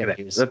knew.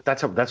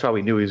 That's why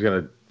we knew he was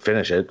going to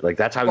finish it. Like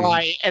that's how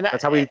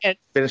that's how he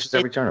finishes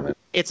every tournament.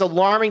 It's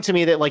alarming to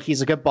me that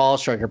he's a good ball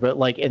striker, but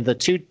in the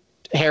 2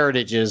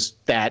 heritages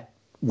that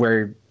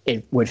where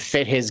it would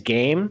fit his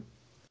game,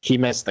 he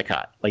missed the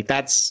cut.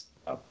 That's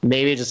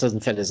maybe it just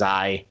doesn't fit his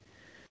eye.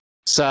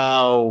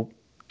 So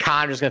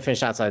Connor's going to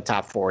finish outside the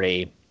top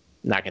 40.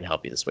 Not going to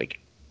help you this week.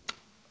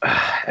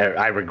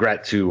 I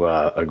regret to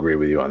agree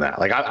with you on that.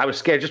 I was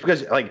scared just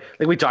because, like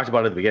we talked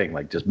about at the beginning,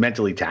 just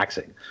mentally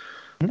taxing.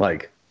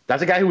 Mm-hmm.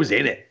 That's a guy who was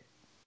in it.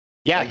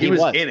 Yeah, he was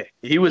in it.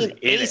 He was in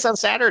it on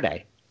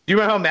Saturday. Do you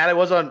remember how mad I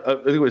was on? I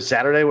think it was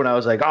Saturday when I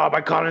was like, "Oh,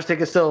 my Connors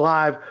ticket's still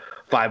alive."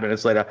 5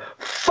 minutes later,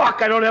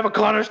 fuck! I don't have a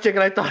Connors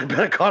ticket. I thought I bet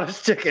a Connors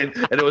ticket,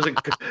 and it was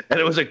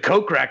a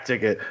Coke rack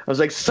ticket. I was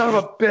like, "Son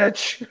of a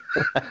bitch!"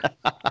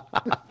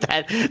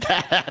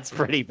 That's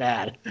pretty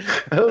bad.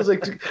 I was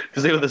like,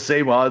 because they were the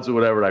same odds or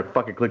whatever. And I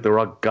fucking clicked the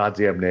wrong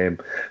goddamn name.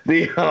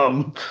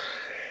 Yeah.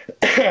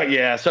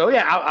 So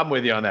I'm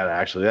with you on that.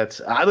 Actually,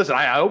 listen.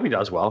 I hope he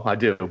does well. I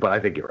do, but I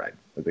think you're right.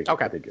 I think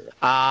you're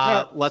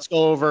right. Let's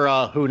go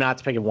over who not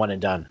to pick in one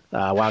and done.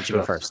 Why don't you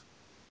go first?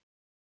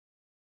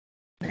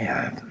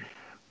 Yeah.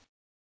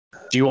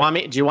 Do you want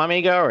me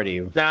to go, or do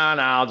you? No,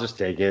 I'll just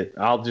take it.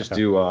 I'll just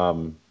do. I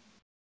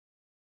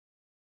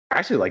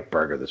actually like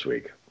Berger this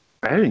week.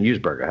 I didn't use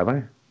Berger, have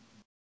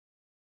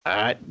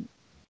I?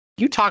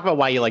 You talk about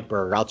why you like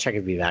Berger. I'll check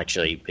if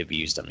you've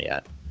used them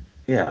yet.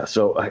 Yeah,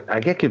 so I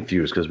get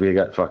confused because we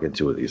got fucking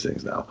 2 of these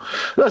things now.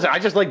 Listen, I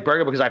just like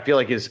Berger because I feel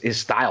like his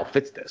style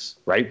fits this,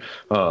 right?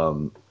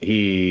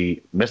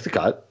 He missed the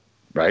cut,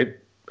 right?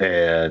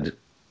 And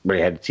when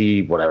he had to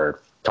tee, whatever,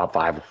 top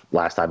 5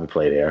 last time he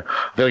played here.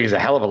 I feel like he's a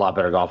hell of a lot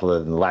better golfer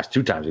than the last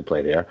 2 times he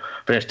played here.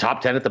 Finished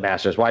top 10 at the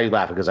Masters. Why are you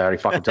laughing? Because I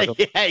already fucking took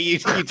him? Yeah, you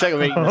took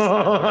him.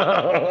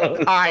 All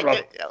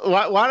right.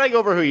 Why don't I go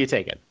over who you're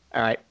taking?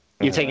 All right.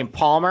 You're taking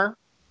Palmer,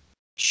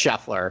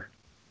 Scheffler,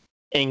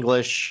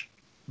 English,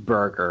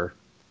 Berger,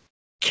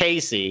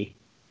 Casey,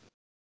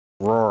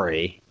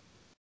 Rory,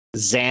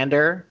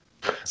 Xander,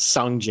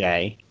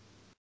 Sungjae,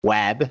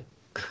 Webb,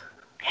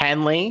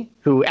 Henley,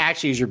 who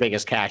actually is your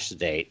biggest cash to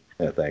date.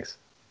 Yeah, thanks.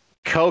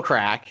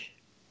 Kokrak,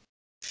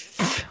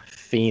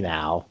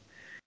 Finau,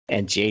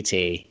 and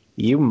JT.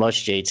 You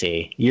mush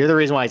JT. You're the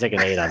reason why I took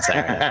an 8 on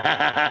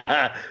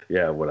Saturday.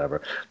 Yeah,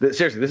 whatever.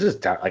 Seriously, this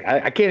is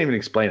I can't even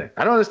explain it.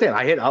 I don't understand.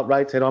 I hit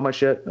outrights, hit all my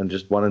shit, and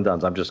just one and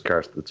dones. I'm just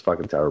cursed. It's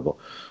fucking terrible.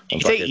 You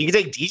can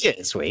take DJ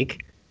this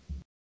week.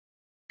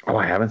 Oh,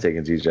 I haven't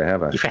taken DJ,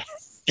 have I?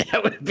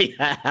 That would be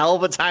a hell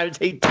of a time to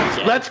take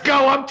DJ. Let's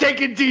go. I'm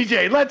taking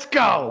DJ. Let's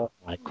go.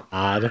 Oh my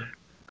God.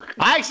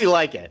 I actually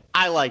like it.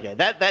 I like it.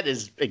 That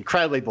is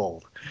incredibly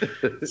bold.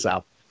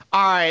 So,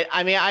 all right.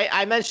 I mean,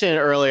 I mentioned it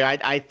earlier.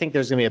 I think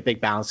there's going to be a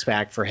big bounce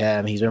back for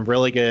him. He's been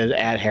really good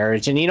at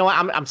Heritage, and you know what?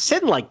 I'm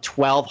sitting like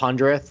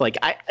 1,200th. Like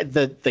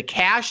the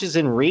cash is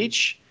in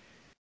reach.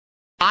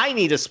 I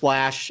need to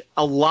splash.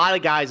 A lot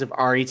of guys have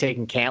already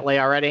taken Cantlay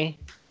already,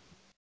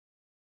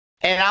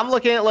 and I'm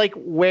looking at like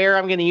where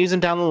I'm going to use him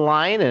down the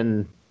line.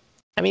 And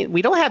I mean,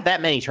 we don't have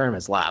that many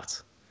tournaments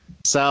left,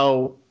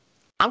 so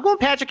I'm going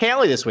Patrick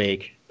Cantlay this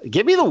week.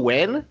 Give me the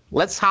win.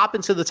 Let's hop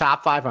into the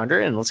top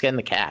 500 and let's get in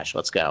the cash.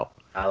 Let's go.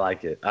 I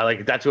like it.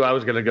 That's who I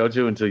was going to go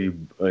to until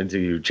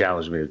you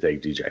challenged me to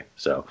take DJ.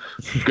 So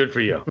good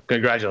for you.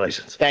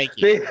 Congratulations. Thank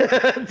you.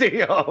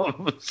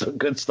 Some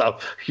good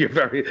stuff.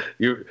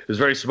 It was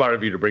very smart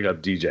of you to bring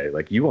up DJ.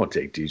 Like, you won't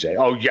take DJ.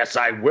 Oh, yes,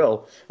 I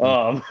will.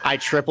 I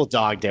triple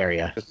dog dare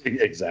you.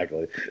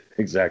 Exactly.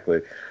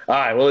 All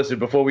right. Well, listen,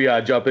 before we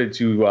jump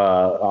into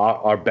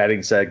our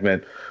betting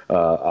segment,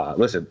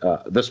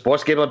 the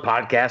Sports Gambling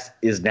Podcast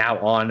is now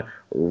on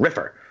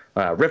Riffer.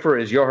 Riffer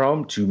is your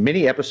home to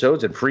mini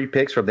episodes and free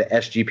picks from the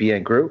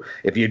SGPN crew.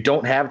 If you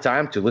don't have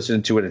time to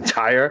listen to an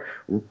entire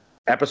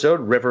episode,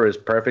 Riffer is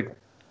perfect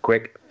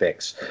quick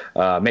fix.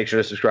 Make sure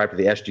to subscribe to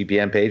the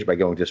SGPN page by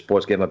going to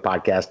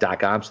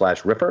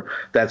sportsgamblingpodcast.com/Riffer.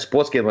 That's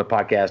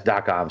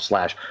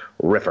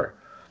sportsgamblingpodcast.com/Riffer.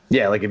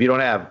 Yeah, like if you don't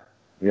have,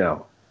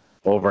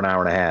 over an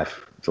hour and a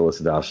half to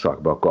listen to us talk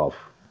about golf,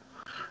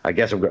 I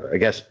guess I'm going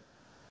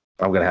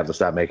to have to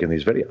stop making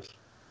these videos.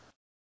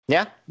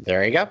 Yeah,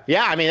 there you go.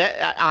 Yeah, I mean,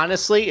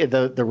 honestly,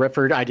 the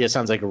Riffer idea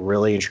sounds like a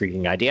really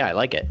intriguing idea. I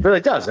like it. It really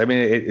does. I mean,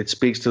 it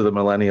speaks to the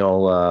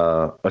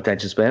millennial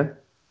attention span,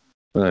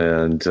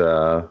 and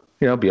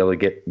be able to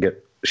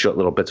get short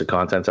little bits of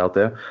content out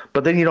there.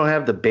 But then you don't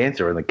have the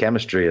banter and the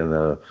chemistry and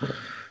I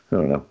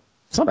don't know.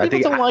 Some people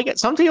don't like it.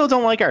 Some people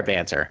don't like our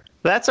banter.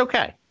 But that's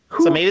okay.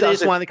 So maybe they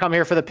just wanted to come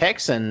here for the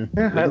picks and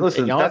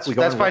listen.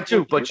 That's fine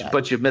too.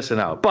 But you're missing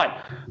out. But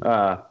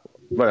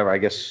whatever. I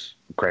guess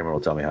Kramer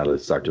will tell me how to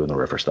start doing the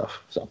Riffer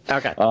stuff. So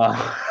okay. All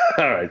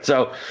right.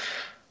 So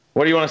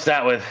what do you want to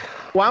start with?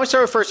 Well, I would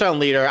start with first round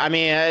leader. I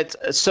mean,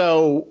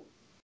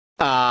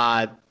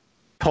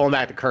 pulling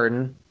back the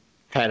curtain,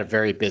 had a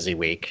very busy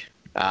week.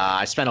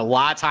 I spent a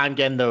lot of time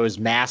getting those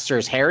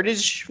Masters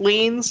Heritage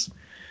leans.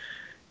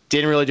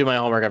 Didn't really do my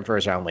homework on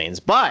first round leans,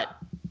 but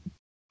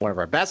one of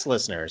our best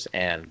listeners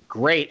and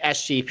great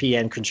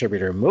SGPN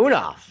contributor,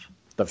 Moonoff,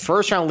 the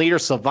first round leader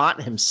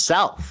savant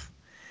himself,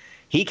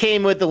 he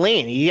came with the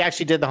lean. He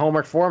actually did the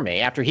homework for me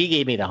after he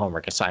gave me the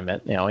homework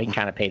assignment. He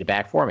kind of paid it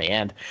back for me.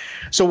 And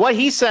so what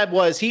he said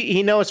was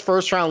he knows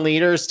first round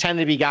leaders tend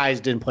to be guys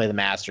who didn't play the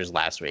Masters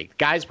last week.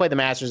 Guys who played the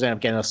Masters end up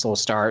getting a slow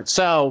start.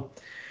 So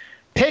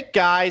pick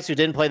guys who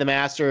didn't play the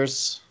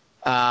Masters,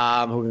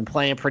 who've been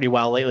playing pretty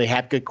well lately,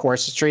 have good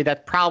course history.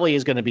 That probably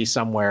is going to be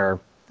somewhere.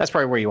 That's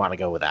probably where you want to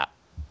go with that.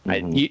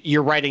 Mm-hmm.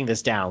 You're writing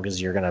this down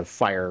because you're going to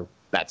fire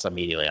bets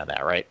immediately on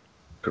that, right?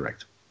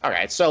 Correct. All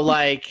right. So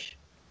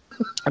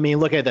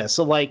look at this.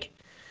 So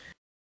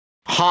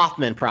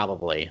Hoffman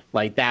probably,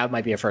 that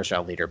might be a first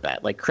round leader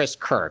bet. Like Chris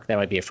Kirk, that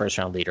might be a first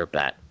round leader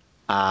bet.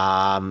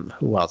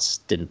 Who else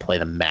didn't play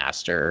the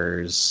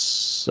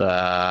Masters?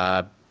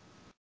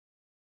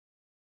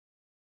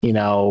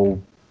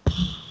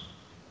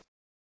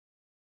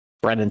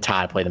 Brendan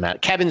Todd played the Masters.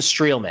 Kevin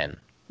Streelman,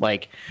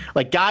 like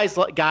guys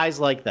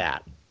like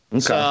that. Okay.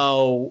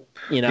 So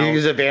you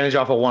use advantage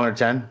off of 1 or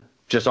 10.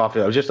 Just off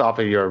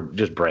of your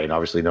brain,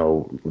 obviously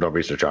no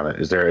research on it.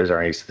 Is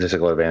there any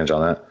statistical advantage on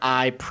that?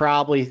 I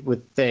probably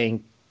would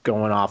think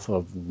going off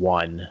of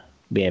 1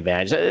 being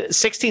advantage.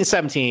 16,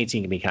 17,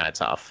 18 can be kind of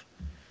tough.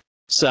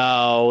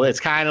 So it's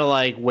kind of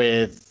like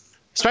with,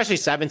 especially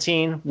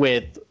 17,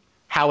 with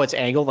how it's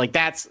angled,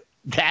 that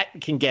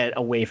can get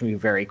away from you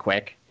very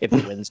quick if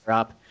the winds are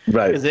up.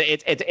 Right.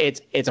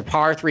 Because it's a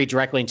par 3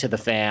 directly into the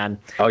fan.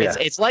 Oh yeah.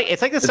 It's like the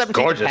 17th.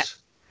 Gorgeous.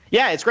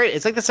 Yeah, it's great.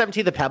 It's like the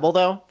 17th of Pebble,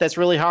 though. That's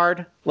really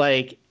hard.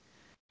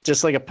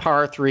 Just like a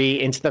par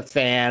 3 into the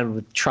fan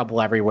with trouble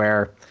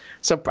everywhere.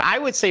 So I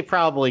would say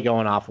probably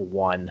going off of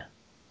 1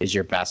 is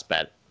your best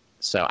bet.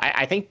 So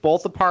I think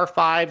both the par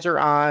 5s are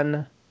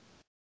on.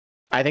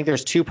 I think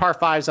there's 2 par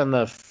 5s on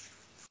the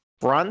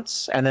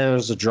front, and then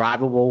there's a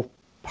drivable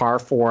par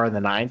 4 on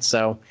the 9th.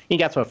 So you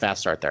got to a fast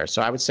start there.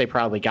 So I would say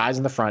probably guys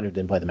in the front who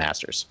didn't play the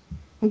Masters.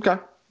 Okay.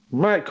 All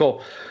right,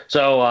 cool.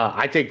 So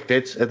I take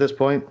Fitz at this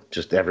point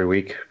just every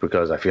week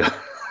because I feel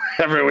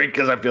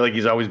like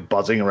he's always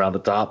buzzing around the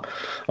top.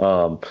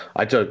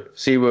 I took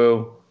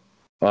Siwoo,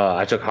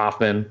 I took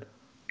Hoffman,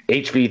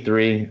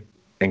 HV3,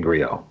 and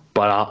Griot.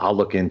 But I'll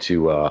look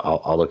into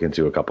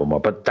a couple more.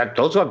 But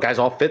those guys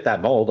all fit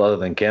that mold, other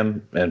than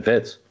Kim and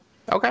Fitz.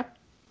 Okay.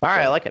 All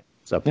right, I like it.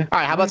 So yeah. All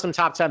right, how about some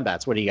top 10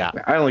 bets? What do you got?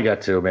 I only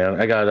got 2, man.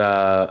 I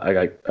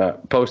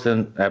got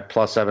Poston at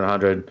plus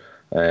 700.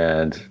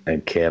 And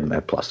Kim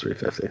at plus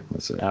 350.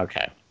 That's it.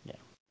 Okay. Yeah.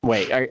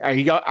 Wait, are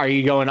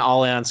you going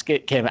all in on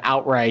Kim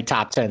outright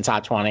top 10,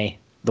 top 20?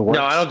 The worst?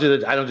 No, I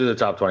don't do the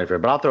top 20 for it,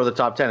 but I'll throw the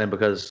top 10 in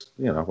because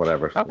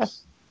whatever. Okay.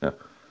 Yeah.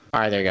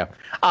 All right, there you go.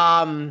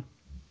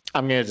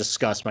 I'm going to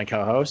discuss my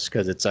co-host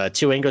because it's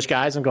two English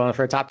guys. I'm going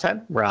for a top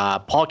 10.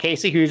 Paul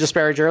Casey, who you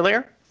disparaged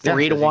earlier,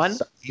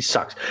 3-1. He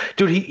sucks,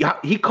 dude.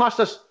 He cost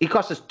us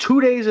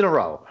 2 days in a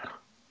row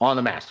on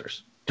the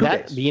Masters. 2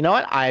 days. You know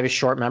what? I have a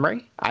short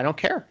memory. I don't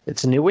care.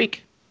 It's a new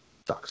week.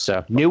 Sucks.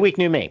 So new week,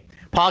 new me.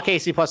 Paul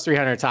Casey plus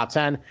 300 top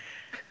 10.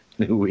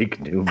 New week,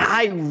 new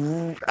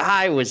me.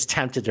 I was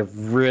tempted to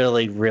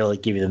really, really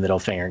give you the middle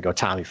finger and go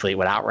Tommy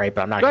Fleetwood outright,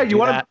 but I'm not going to do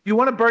that. You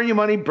want to burn your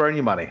money? Burn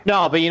your money.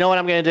 No, but you know what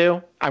I'm going to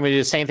do? I'm going to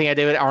do the same thing I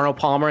did with Arnold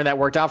Palmer, and that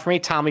worked out for me.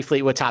 Tommy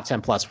Fleetwood top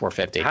 10 plus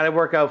 450. How did it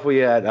work out for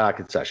you at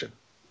concession?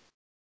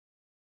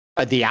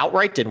 The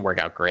outright didn't work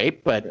out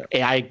great, but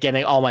I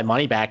getting all my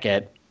money back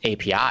at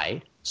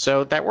API,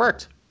 so that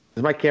worked.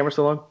 Is my camera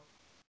still on?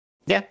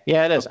 Yeah,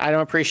 it is. I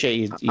don't appreciate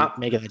you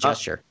making the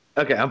gesture.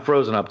 Okay, I'm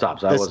frozen up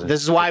top, so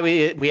this is why we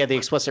had the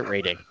explicit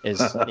rating.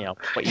 Is what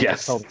you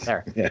just told me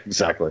there. Yeah,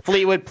 exactly.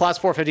 Fleetwood plus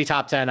 450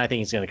 top 10. I think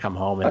he's going to come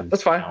home and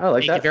that's fine. I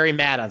like make that. you very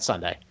mad on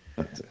Sunday.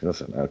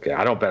 Listen, okay,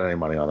 I don't bet any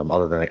money on them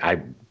other than I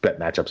bet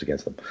matchups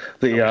against them.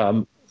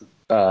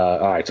 All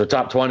right, so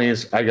top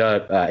 20s, I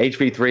got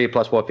HV3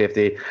 plus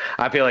 450.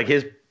 I feel like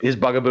his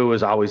bugaboo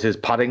is always his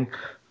putting,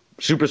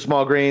 super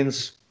small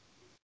greens.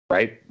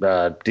 Right,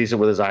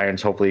 decent with his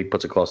irons. Hopefully, he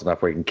puts it close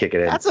enough where he can kick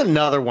it in. That's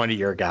another one of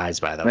your guys,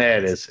 by the way. Yeah,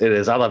 it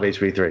is. I love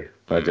HV3.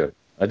 I do.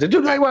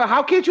 Dude,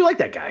 how can't you like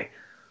that guy?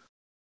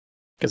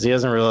 Because he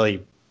doesn't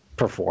really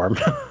perform.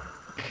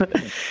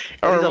 Let's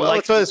put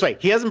it this way: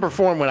 he doesn't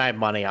perform when I have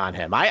money on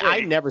him.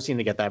 I never seem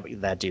to get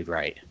that dude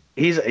right.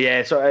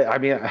 So I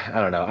mean,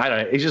 I don't know.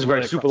 He's just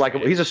very super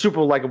likable. He's a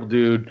super likable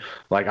dude.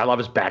 Like, I love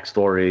his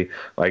backstory.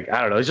 Like, I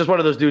don't know. He's just one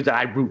of those dudes that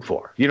I root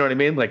for. You know what I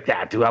mean? Like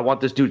that, dude. I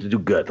want this dude to do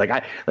good.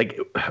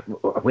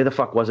 Where the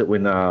fuck was it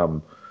when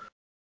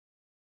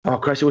oh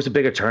Christ, it was a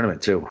bigger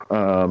tournament too.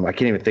 I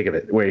can't even think of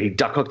it. Where he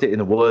duck hooked it in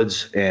the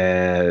woods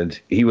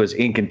and he was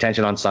in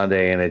contention on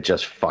Sunday and it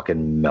just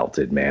fucking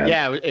melted, man.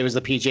 Yeah, it was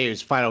the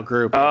PGA's final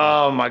group.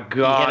 Oh my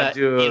god,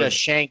 dude! He hit a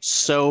shank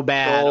so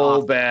bad,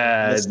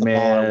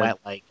 man. Went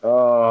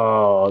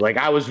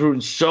I was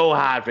rooting so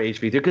hard for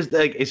HV3 because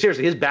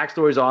seriously, his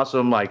backstory is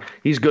awesome. Like,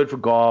 he's good for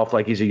golf.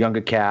 Like, he's a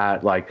younger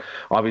cat. Like,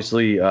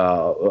 obviously,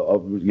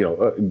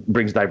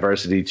 brings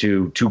diversity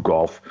to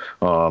golf.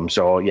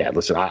 So yeah,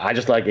 listen, I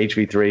just like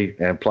HV3.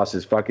 And plus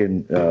his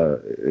fucking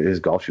his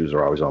golf shoes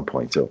are always on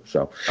point too.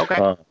 So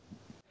okay.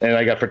 And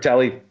I got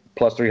Fratelli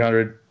plus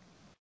 300,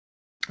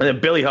 and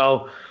then Billy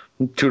Ho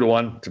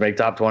 2-1 to make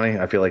top 20.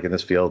 I feel like in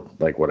this field,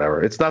 like,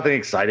 whatever, it's nothing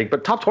exciting,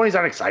 but top 20s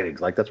aren't exciting.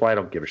 Like, that's why I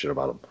don't give a shit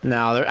about them.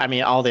 No, I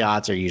mean, all the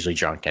odds are usually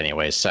drunk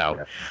anyways.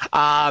 So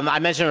I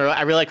mentioned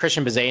I really like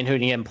Christian Bazane, who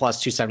needed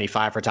plus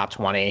 275 for top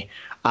 20.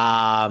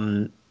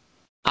 I'm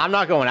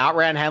not going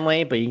outright on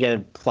Henley, but you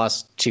can get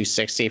plus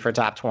 260 for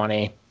top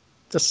 20.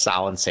 It's a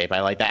solid safe. I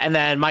like that. And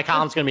then my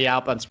column's going to be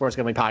up on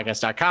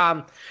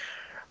sportsgamblingpodcast.com.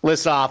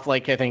 List off, I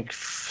think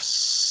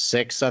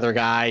 6 other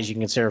guys you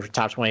can consider for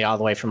top 20, all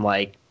the way from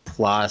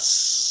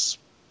plus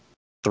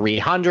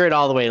 300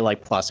 all the way to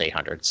plus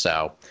 800.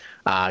 So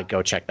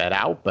go check that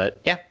out.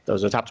 But yeah,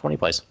 those are the top 20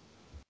 plays.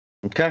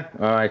 Okay.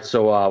 All right.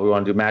 So we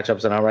want to do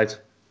matchups and outrights?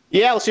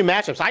 Yeah, let's do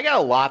matchups. I got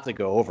a lot to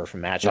go over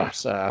from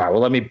matchups. All right.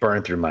 Well, let me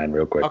burn through mine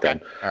real quick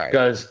then. All right.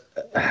 Because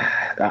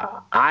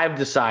I've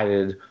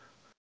decided,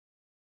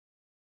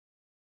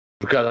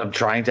 because I'm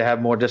trying to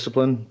have more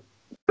discipline,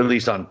 at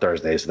least on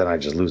Thursdays, then I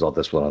just lose all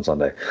discipline on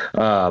Sunday,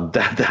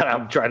 that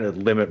I'm trying to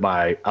limit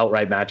my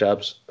outright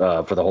matchups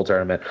for the whole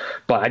tournament.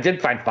 But I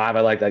did find 5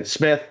 I liked. Like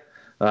Smith,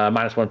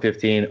 minus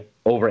 115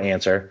 over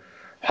Answer.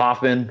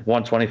 Hoffman,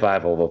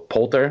 125 over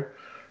Poulter.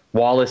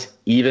 Wallace,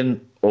 even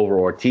over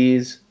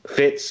Ortiz.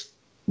 Fitz,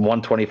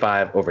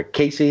 125 over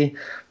Casey.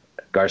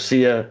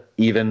 Garcia,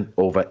 even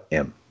over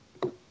M.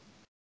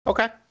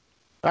 Okay.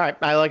 All right.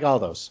 I like all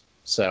those.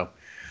 So,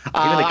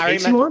 even the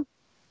Casey one?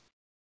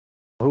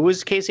 Who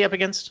was Casey up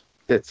against?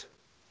 Fitz.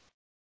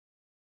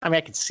 I mean,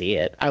 I can see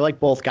it. I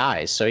like both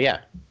guys, so yeah.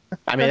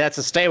 I mean, that's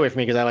a stay away from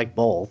me because I like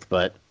both,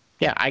 but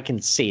yeah, I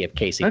can see if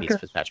Casey beats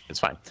Fitzpatrick. It's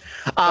fine.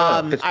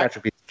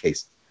 Fitzpatrick beats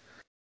Casey.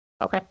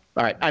 Okay.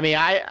 All right. I mean,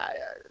 I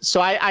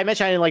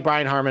mentioned I didn't like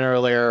Brian Harman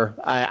earlier.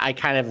 I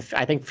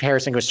think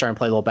Harrison was starting to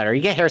play a little better.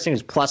 You get Harrison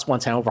who's plus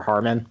 110 over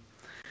Harman,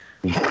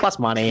 plus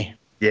money.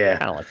 Yeah.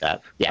 I don't like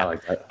that. Yeah. I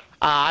like that.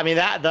 I mean,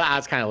 the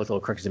odds kind of look a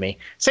little crooked to me.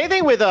 Same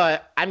thing with,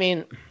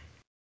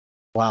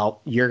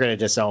 well, you're going to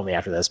disown me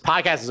after this.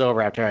 Podcast is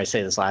over after I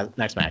say this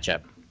next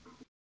matchup.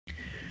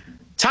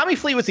 Tommy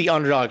Fleetwood's the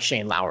underdog,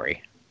 Shane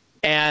Lowry.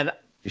 And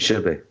he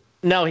should be.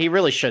 No, he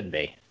really shouldn't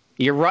be.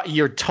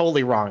 You're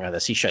totally wrong on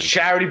this. He shouldn't.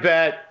 Charity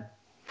bet.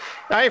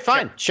 All right,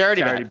 fine.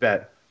 Charity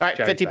bet. All right,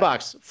 Charity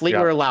 $50.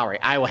 Fleetwood or Lowry?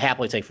 I will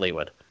happily take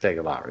Fleetwood. Take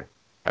a Lowry.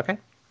 Okay.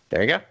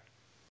 There you go.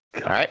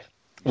 God. All right.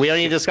 We don't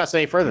need to discuss it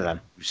any further then.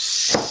 You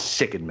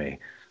sicken me.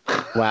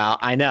 Well,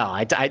 I know.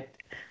 I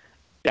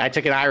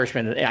took an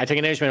Irishman. I took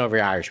an Englishman over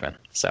your Irishman.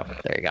 So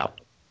there you go.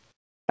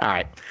 All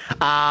right.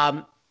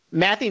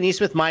 Matthew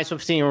Neesmith minus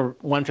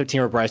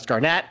 115 or Bryce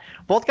Garnett.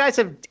 Both guys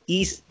have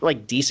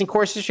decent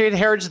course history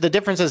heritage. The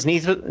difference is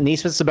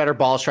Neesmith's a better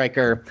ball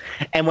striker.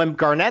 And when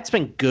Garnett's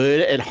been good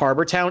at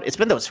Harbortown, it's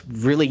been those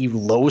really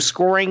low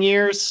scoring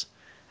years.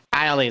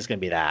 I don't think it's going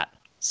to be that.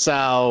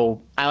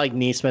 So I like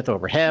Neesmith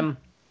over him.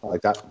 I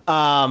like that.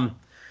 I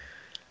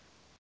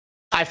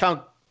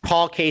found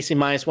Paul Casey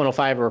minus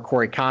 105 over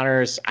Corey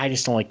Connors. I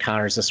just don't like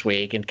Connors this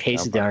week. And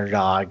Casey the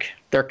underdog.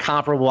 They're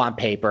comparable on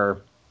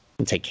paper.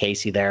 I'll take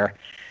Casey there.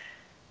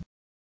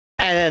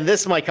 And then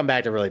this might come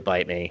back to really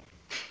bite me.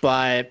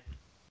 But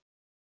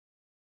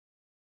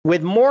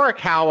with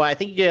Morikawa, I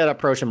think you got to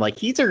approach him like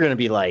he's either going to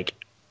be like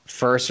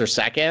first or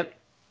second,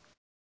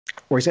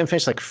 or he's going to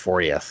finish like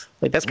 40th.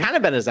 Like that's kind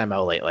of been his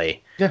MO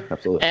lately. Yeah,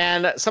 absolutely.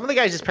 And some of the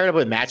guys just paired up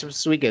with matchups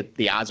this week.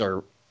 The odds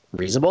are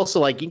reasonable. So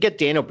like you can get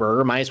Daniel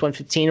Berger minus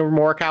 115 over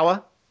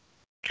Morikawa.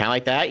 Kind of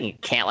like that. You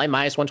can't like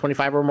minus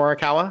 125 over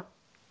Morikawa.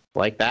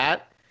 Like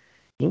that.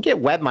 You can get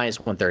Webb minus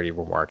 130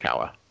 over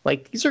Morikawa.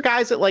 Like, these are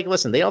guys that, like,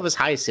 listen, they don't have as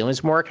high ceilings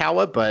as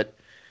Morikawa, but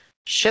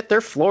shit, their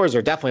floors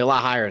are definitely a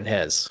lot higher than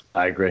his.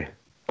 I agree.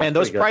 And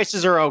those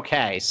prices are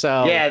okay.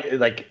 So yeah,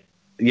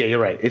 you're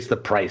right. It's the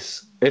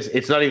price.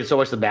 It's not even so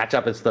much the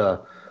matchup.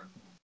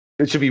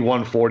 It should be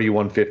 140,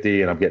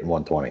 150, and I'm getting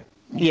 120.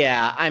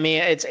 Yeah, I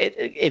mean,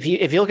 if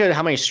you look at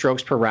how many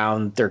strokes per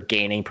round they're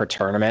gaining per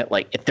tournament,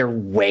 like if they're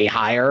way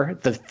higher,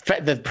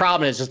 the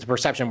problem is just the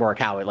perception of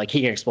Morikawa. Like he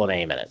can explode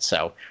any minute.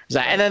 So,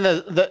 and then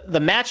the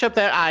matchup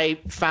that I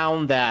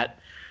found that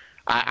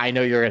I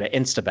know you're going to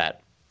insta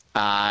bet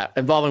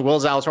involving Will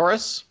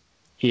Zalatoris.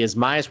 He is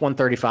minus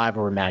 135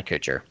 over Matt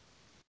Kuchar.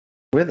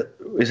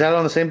 Is that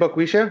on the same book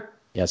we share?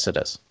 Yes, it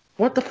is.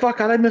 What the fuck?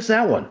 How did I miss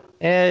that one?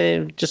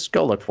 And just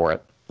go look for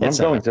it. I'm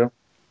going to.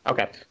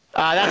 Okay,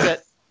 that's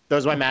it.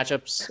 Those are my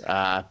matchups.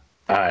 All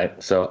right.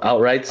 So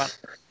outrights.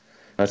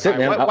 That's it,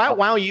 man. Why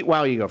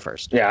don't you go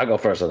first? Yeah, I'll go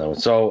first on that one.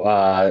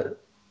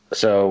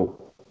 So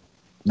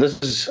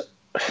this is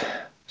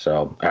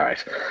all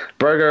right.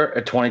 Berger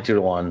at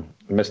 22-1.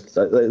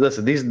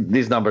 Listen,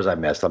 these numbers I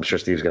missed. I'm sure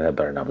Steve's gonna have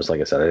better numbers.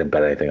 Like I said, I didn't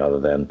bet anything other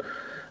than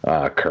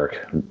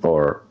Kirk and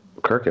who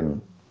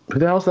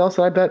the hell else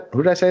did I bet?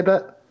 Who did I say I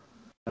bet?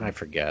 I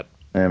forget.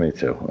 Yeah, me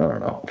too. I don't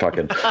know.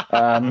 Fucking.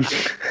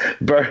 It's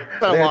been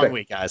a long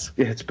week, guys.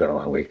 Yeah, it's been a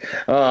long week.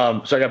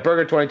 So I got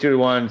Berger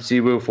 22-1,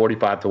 Siwoo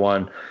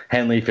 45-1,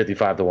 Henley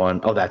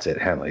 55-1. Oh, that's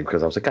it, Henley,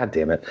 because I was like, God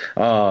damn it.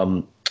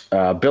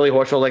 Billy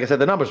Horschel, like I said,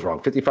 the number's wrong.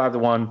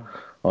 55-1.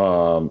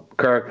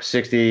 Kirk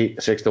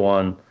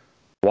 66-1.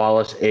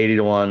 Wallace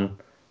 80-1.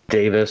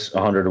 Davis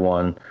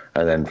 100-1,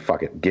 and then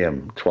fuck it,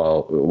 Gim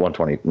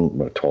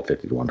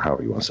 1250-1,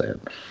 however you want to say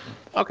it.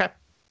 Okay.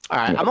 All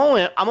right.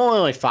 Yeah. I'm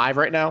only 5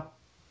 right now.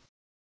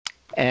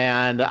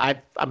 And I'm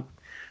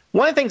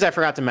one of the things I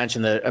forgot to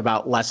mention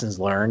about lessons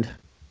learned.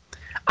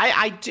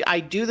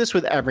 I do this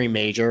with every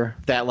major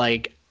that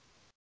like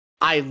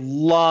I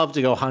love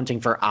to go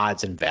hunting for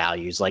odds and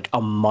values like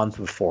a month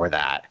before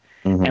that.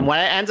 Mm-hmm. And what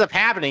ends up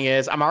happening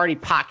is I'm already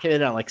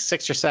pocketed on like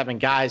 6 or 7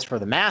 guys for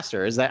the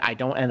Masters that I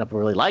don't end up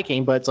really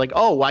liking, but it's like,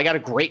 oh, well, I got a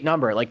great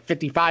number, like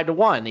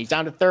 55-1. He's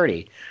down to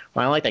 30.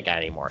 Well, I don't like that guy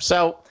anymore.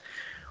 So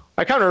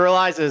I come to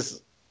realize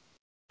is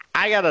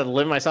I got to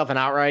limit myself in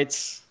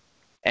outrights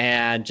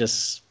and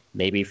just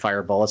maybe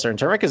fire bullets or in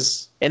tournament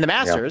because in the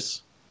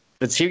Masters,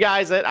 the 2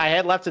 guys that I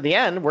had left at the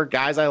end were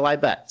guys I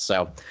live bet.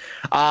 So,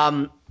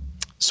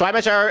 so I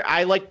mentioned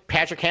I like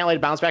Patrick Cantlay to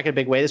bounce back in a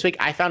big way this week.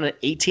 I found an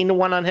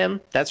 18-1 on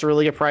him. That's a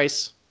really good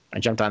price. I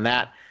jumped on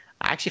that.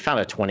 I actually found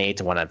a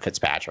 28-1 on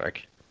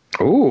Fitzpatrick.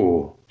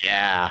 Ooh.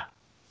 Yeah.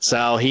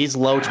 So he's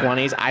low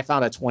 20s. I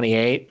found a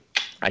 28.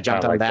 I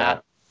jumped on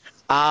that.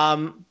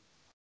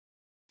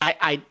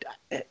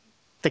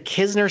 The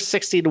Kisner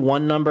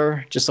 60-1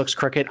 number just looks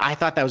crooked. I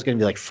thought that was going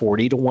to be like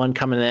 40-1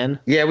 coming in.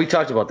 Yeah, we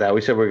talked about that.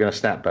 We said we were going to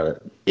snap bet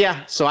it.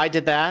 Yeah, so I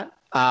did that.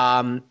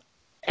 Adam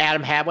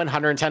Hadwin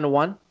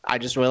 110-1. I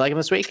just really like him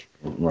this week.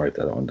 I'll write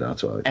that one down.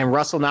 And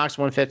Russell Knox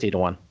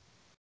 150-1.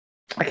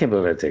 I can't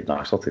believe I take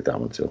Knox. I'll take that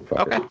one too.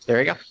 Okay, there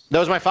you go.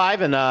 Those are my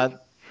 5, and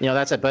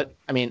that's it. But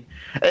I mean,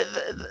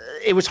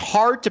 it was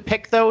hard to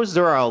pick those.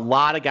 There are a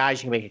lot of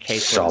guys you can make a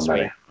case for this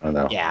week. I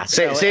know. Yeah.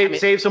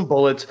 Save some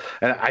bullets.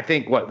 And I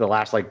think the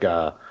last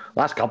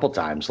couple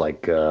times,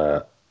 like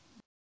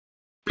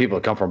people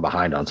have come from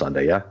behind on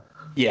Sunday. Yeah.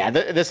 Yeah.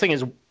 This thing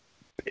is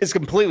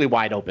completely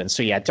wide open.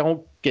 So yeah,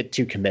 don't get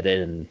too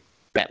committed and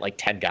bet like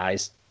 10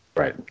 guys.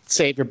 Right.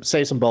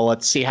 Save some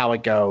bullets, see how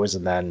it goes,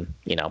 and then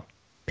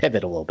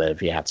pivot a little bit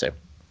if you have to.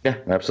 Yeah,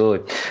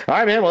 absolutely. All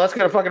right, man. Well, that's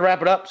gonna fucking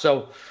wrap it up.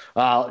 So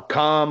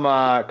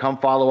come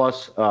follow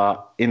us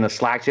in the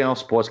Slack channel,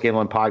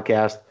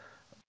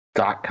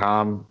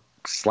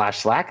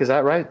 sportsgamblingpodcast.com/Slack. Is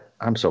that right?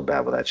 I'm so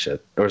bad with that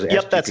shit. Or is it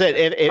yep, that's it.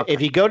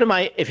 If you go to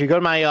my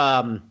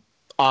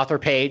author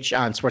page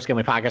on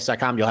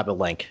sportsgamblingpodcast.com, you'll have a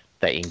link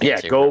that you can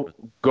get to.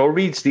 Go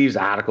read Steve's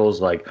articles.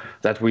 Like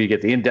that's where you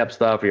get the in-depth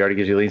stuff. He already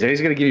gives you leads, and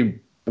he's gonna give you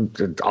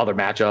other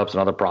matchups and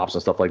other props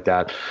and stuff like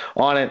that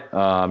on it.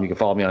 You can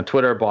follow me on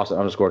Twitter,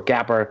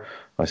 Boston_Gapper.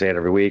 I say it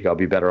every week. I'll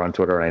be better on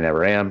Twitter, and I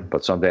never am,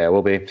 but someday I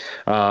will be.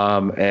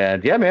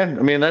 And yeah, man.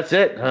 I mean, that's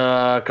it.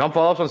 Come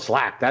follow us on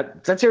Slack.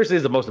 That seriously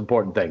is the most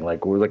important thing.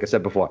 Like I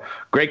said before,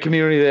 great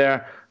community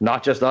there.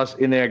 Not just us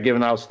in there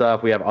giving out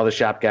stuff. We have other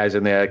shop guys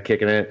in there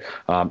kicking it.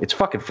 It's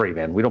fucking free,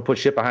 man. We don't put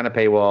shit behind a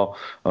paywall.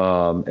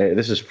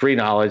 This is free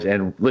knowledge.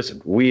 And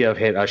listen, we have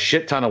hit a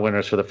shit ton of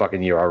winners for the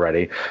fucking year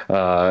already.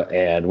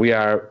 And we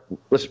are,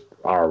 listen,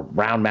 our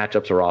round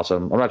matchups are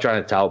awesome. I'm not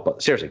trying to tell,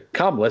 but seriously,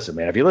 come listen,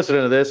 man. If you're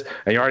listening to this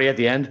and you're already at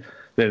the end,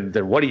 then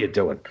what are you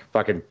doing?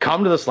 Fucking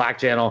come to the Slack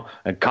channel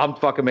and come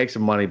fucking make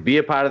some money. Be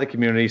a part of the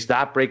community.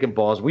 Stop breaking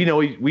balls. We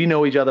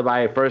know each other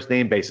by a first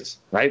name basis,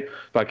 right?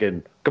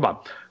 Fucking come on.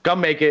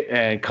 Come make it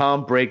and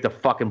come break the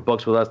fucking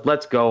books with us.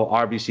 Let's go.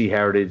 RBC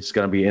Heritage is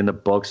going to be in the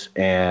books,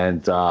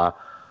 and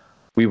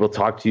we will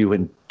talk to you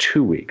in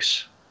 2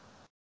 weeks.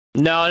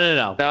 No.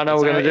 No,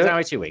 we're going to do it? It's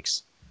only 2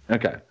 weeks.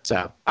 Okay.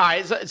 So, all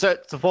right. So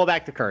to pull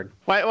back the curtain,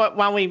 why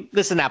don't we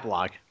listen to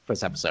epilogue for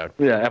this episode?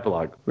 Yeah,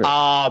 epilogue.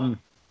 Yeah.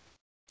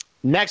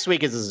 Next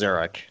week is a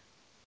Zurich,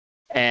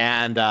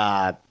 and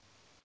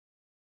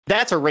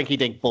that's a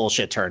rinky-dink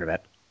bullshit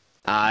tournament.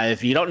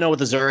 If you don't know what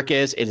the Zurich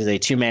is, it is a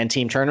two-man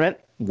team tournament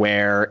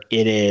where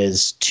it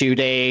is 2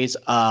 days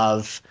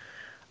of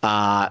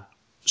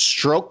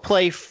stroke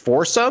play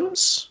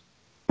foursomes,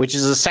 which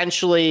is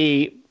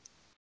essentially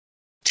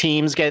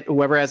teams get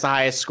whoever has the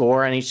highest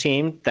score on each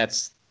team.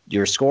 That's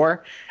your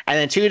score. And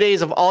then 2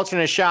 days of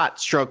alternate shot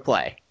stroke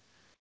play.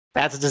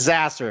 That's a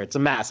disaster. It's a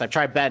mess. I've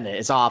tried betting it.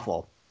 It's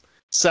awful.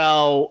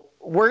 So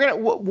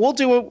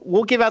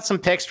we'll give out some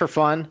picks for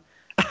fun.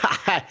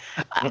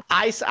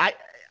 I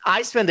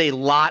spend a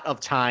lot of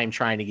time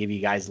trying to give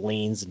you guys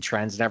leans and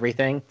trends and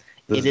everything.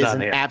 It is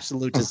an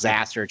absolute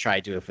disaster to try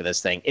to do it for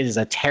this thing. It is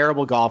a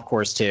terrible golf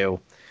course too.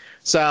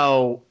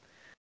 So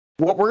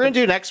what we're going to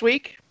do next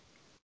week,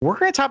 we're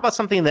going to talk about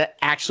something that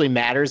actually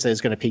matters, that is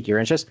going to pique your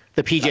interest,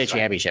 the PGA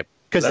Championship.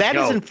 Because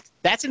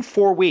that's in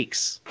 4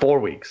 weeks. 4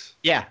 weeks.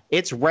 Yeah,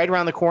 it's right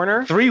around the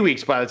corner. 3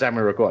 weeks by the time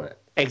we record it.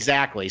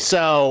 Exactly.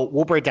 So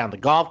we'll break down the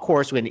golf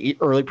course. We're going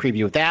to early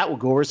preview with that. We'll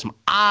go over some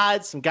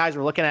odds, some guys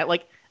we're looking at.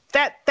 Like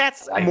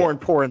that's more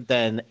important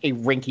than a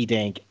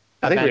rinky-dink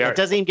event. It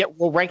doesn't even get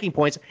world ranking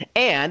points.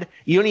 And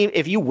you don't even,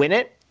 if you win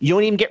it, you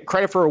don't even get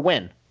credit for a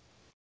win.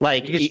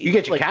 Like you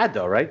get your CAD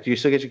though, right? Do you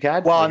still get your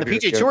CAD? Well, on the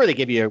PGA Tour they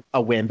give you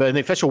a win, but in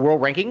the official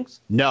world rankings,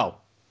 no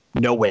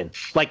win.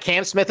 Like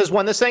Cam Smith has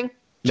won this thing.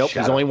 Nope,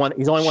 he's only won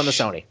the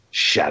Sony.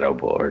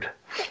 Shadowboard.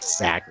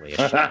 Exactly.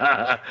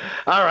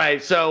 All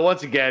right. So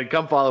once again,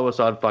 come follow us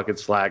on fucking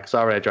Slack.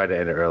 Sorry I tried to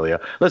end it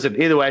earlier.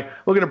 Listen, either way,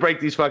 we're gonna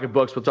break these fucking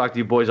books. We'll talk to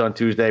you boys on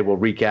Tuesday. We'll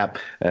recap,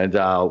 and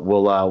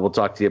we'll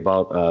talk to you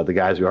about the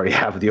guys we already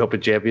have at the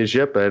Open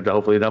Championship, and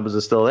hopefully the numbers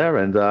are still there,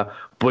 and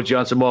put you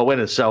on some more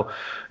winners. So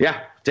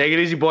yeah, take it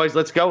easy, boys.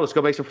 Let's go. Let's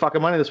go make some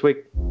fucking money this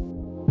week.